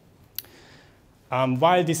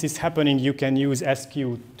 While this is happening, you can use SQ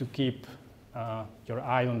to keep your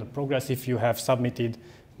eye on the progress. If you have submitted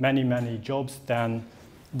many, many jobs, then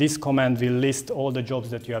this command will list all the jobs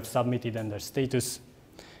that you have submitted and their status.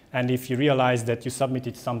 And if you realize that you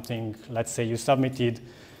submitted something, let's say you submitted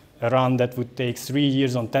a run that would take 3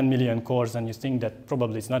 years on 10 million cores, and you think that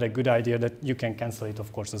probably it's not a good idea, that you can cancel it,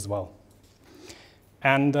 of course, as well.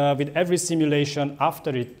 And with every simulation,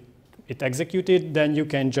 after it executed, then you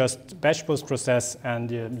can just batch post-process,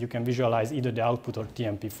 and you can visualize either the output or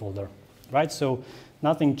TMP folder, right? So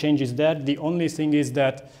nothing changes there. The only thing is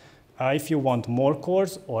that if you want more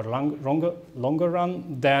cores or longer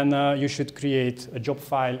run, then you should create a job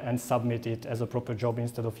file and submit it as a proper job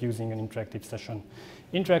instead of using an interactive session.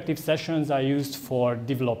 Interactive sessions are used for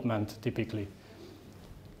development, typically.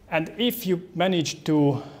 And if you manage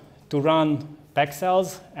to run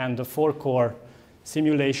Pexels and the 4-core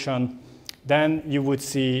simulation, then you would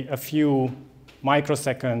see a few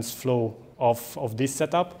microseconds flow of this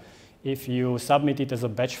setup. If you submit it as a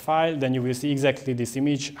batch file, then you will see exactly this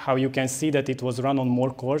image. How you can see that it was run on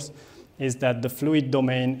more cores is that the fluid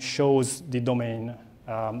domain shows the domain.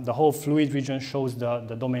 The whole fluid region shows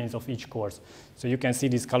the domains of each core. So you can see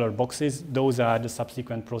these colored boxes. Those are the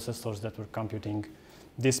subsequent processors that were computing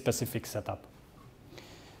this specific setup.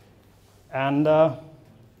 And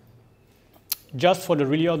just for the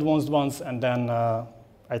really advanced ones, and then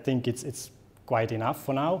I think it's quite enough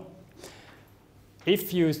for now.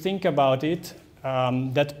 If you think about it,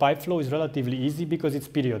 that pipe flow is relatively easy because it's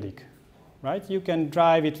periodic, right? You can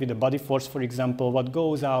drive it with a body force, for example. What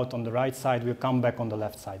goes out on the right side will come back on the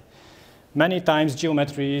left side. Many times,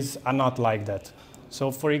 geometries are not like that.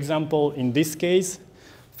 So for example, in this case,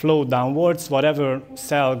 flow downwards, whatever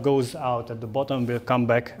cell goes out at the bottom will come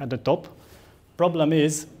back at the top. Problem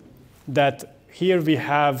is that here we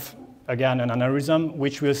have, again, an aneurysm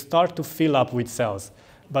which will start to fill up with cells.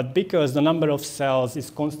 But because the number of cells is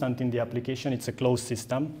constant in the application, it's a closed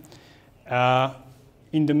system,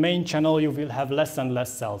 in the main channel you will have less and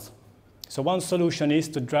less cells. So one solution is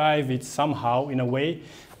to drive it somehow in a way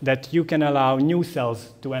that you can allow new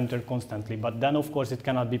cells to enter constantly, but then of course it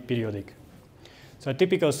cannot be periodic. So a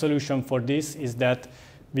typical solution for this is that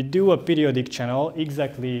we do a periodic channel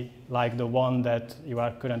exactly like the one that you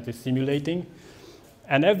are currently simulating,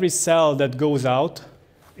 and every cell that goes out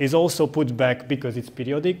is also put back because it's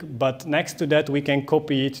periodic, but next to that we can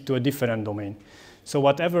copy it to a different domain. So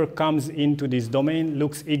whatever comes into this domain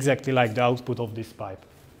looks exactly like the output of this pipe.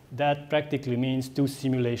 That practically means two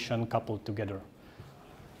simulations coupled together.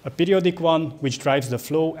 A periodic one, which drives the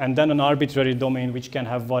flow, and then an arbitrary domain, which can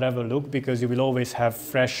have whatever look, because you will always have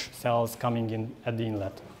fresh cells coming in at the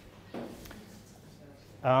inlet.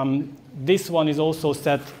 This one is also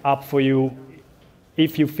set up for you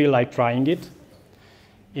if you feel like trying it.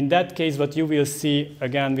 In that case, what you will see,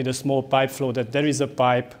 again, with a small pipe flow, that there is a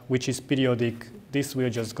pipe which is periodic. This will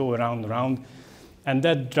just go around, and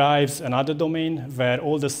that drives another domain where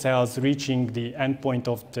all the cells reaching the endpoint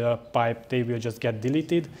of the pipe, they will just get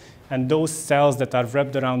deleted, and those cells that are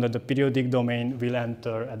wrapped around at the periodic domain will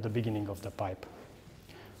enter at the beginning of the pipe,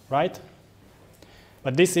 right?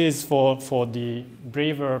 But this is for the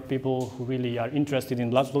braver people who really are interested in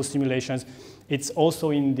blood flow simulations. It's also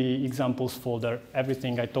in the examples folder.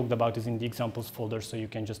 Everything I talked about is in the examples folder, so you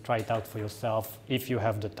can just try it out for yourself if you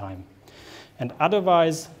have the time. And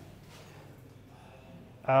otherwise,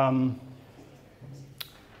 I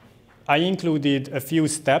included a few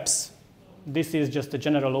steps. This is just a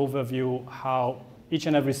general overview how each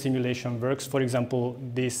and every simulation works. For example,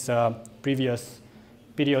 this previous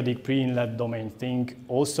periodic pre-inlet domain thing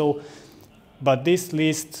also. But this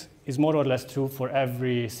list is more or less true for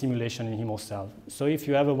every simulation in HemoCell. So if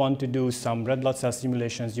you ever want to do some red blood cell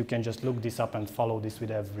simulations, you can just look this up and follow this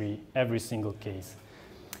with every single case.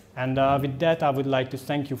 And with that, I would like to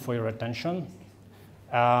thank you for your attention.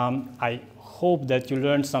 I hope that you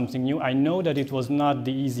learned something new. I know that it was not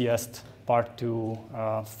the easiest part to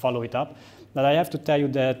follow it up, but I have to tell you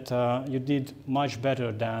that you did much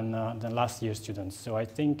better than last year's students. So I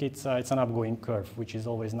think it's an upgoing curve, which is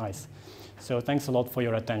always nice. So thanks a lot for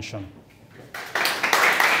your attention.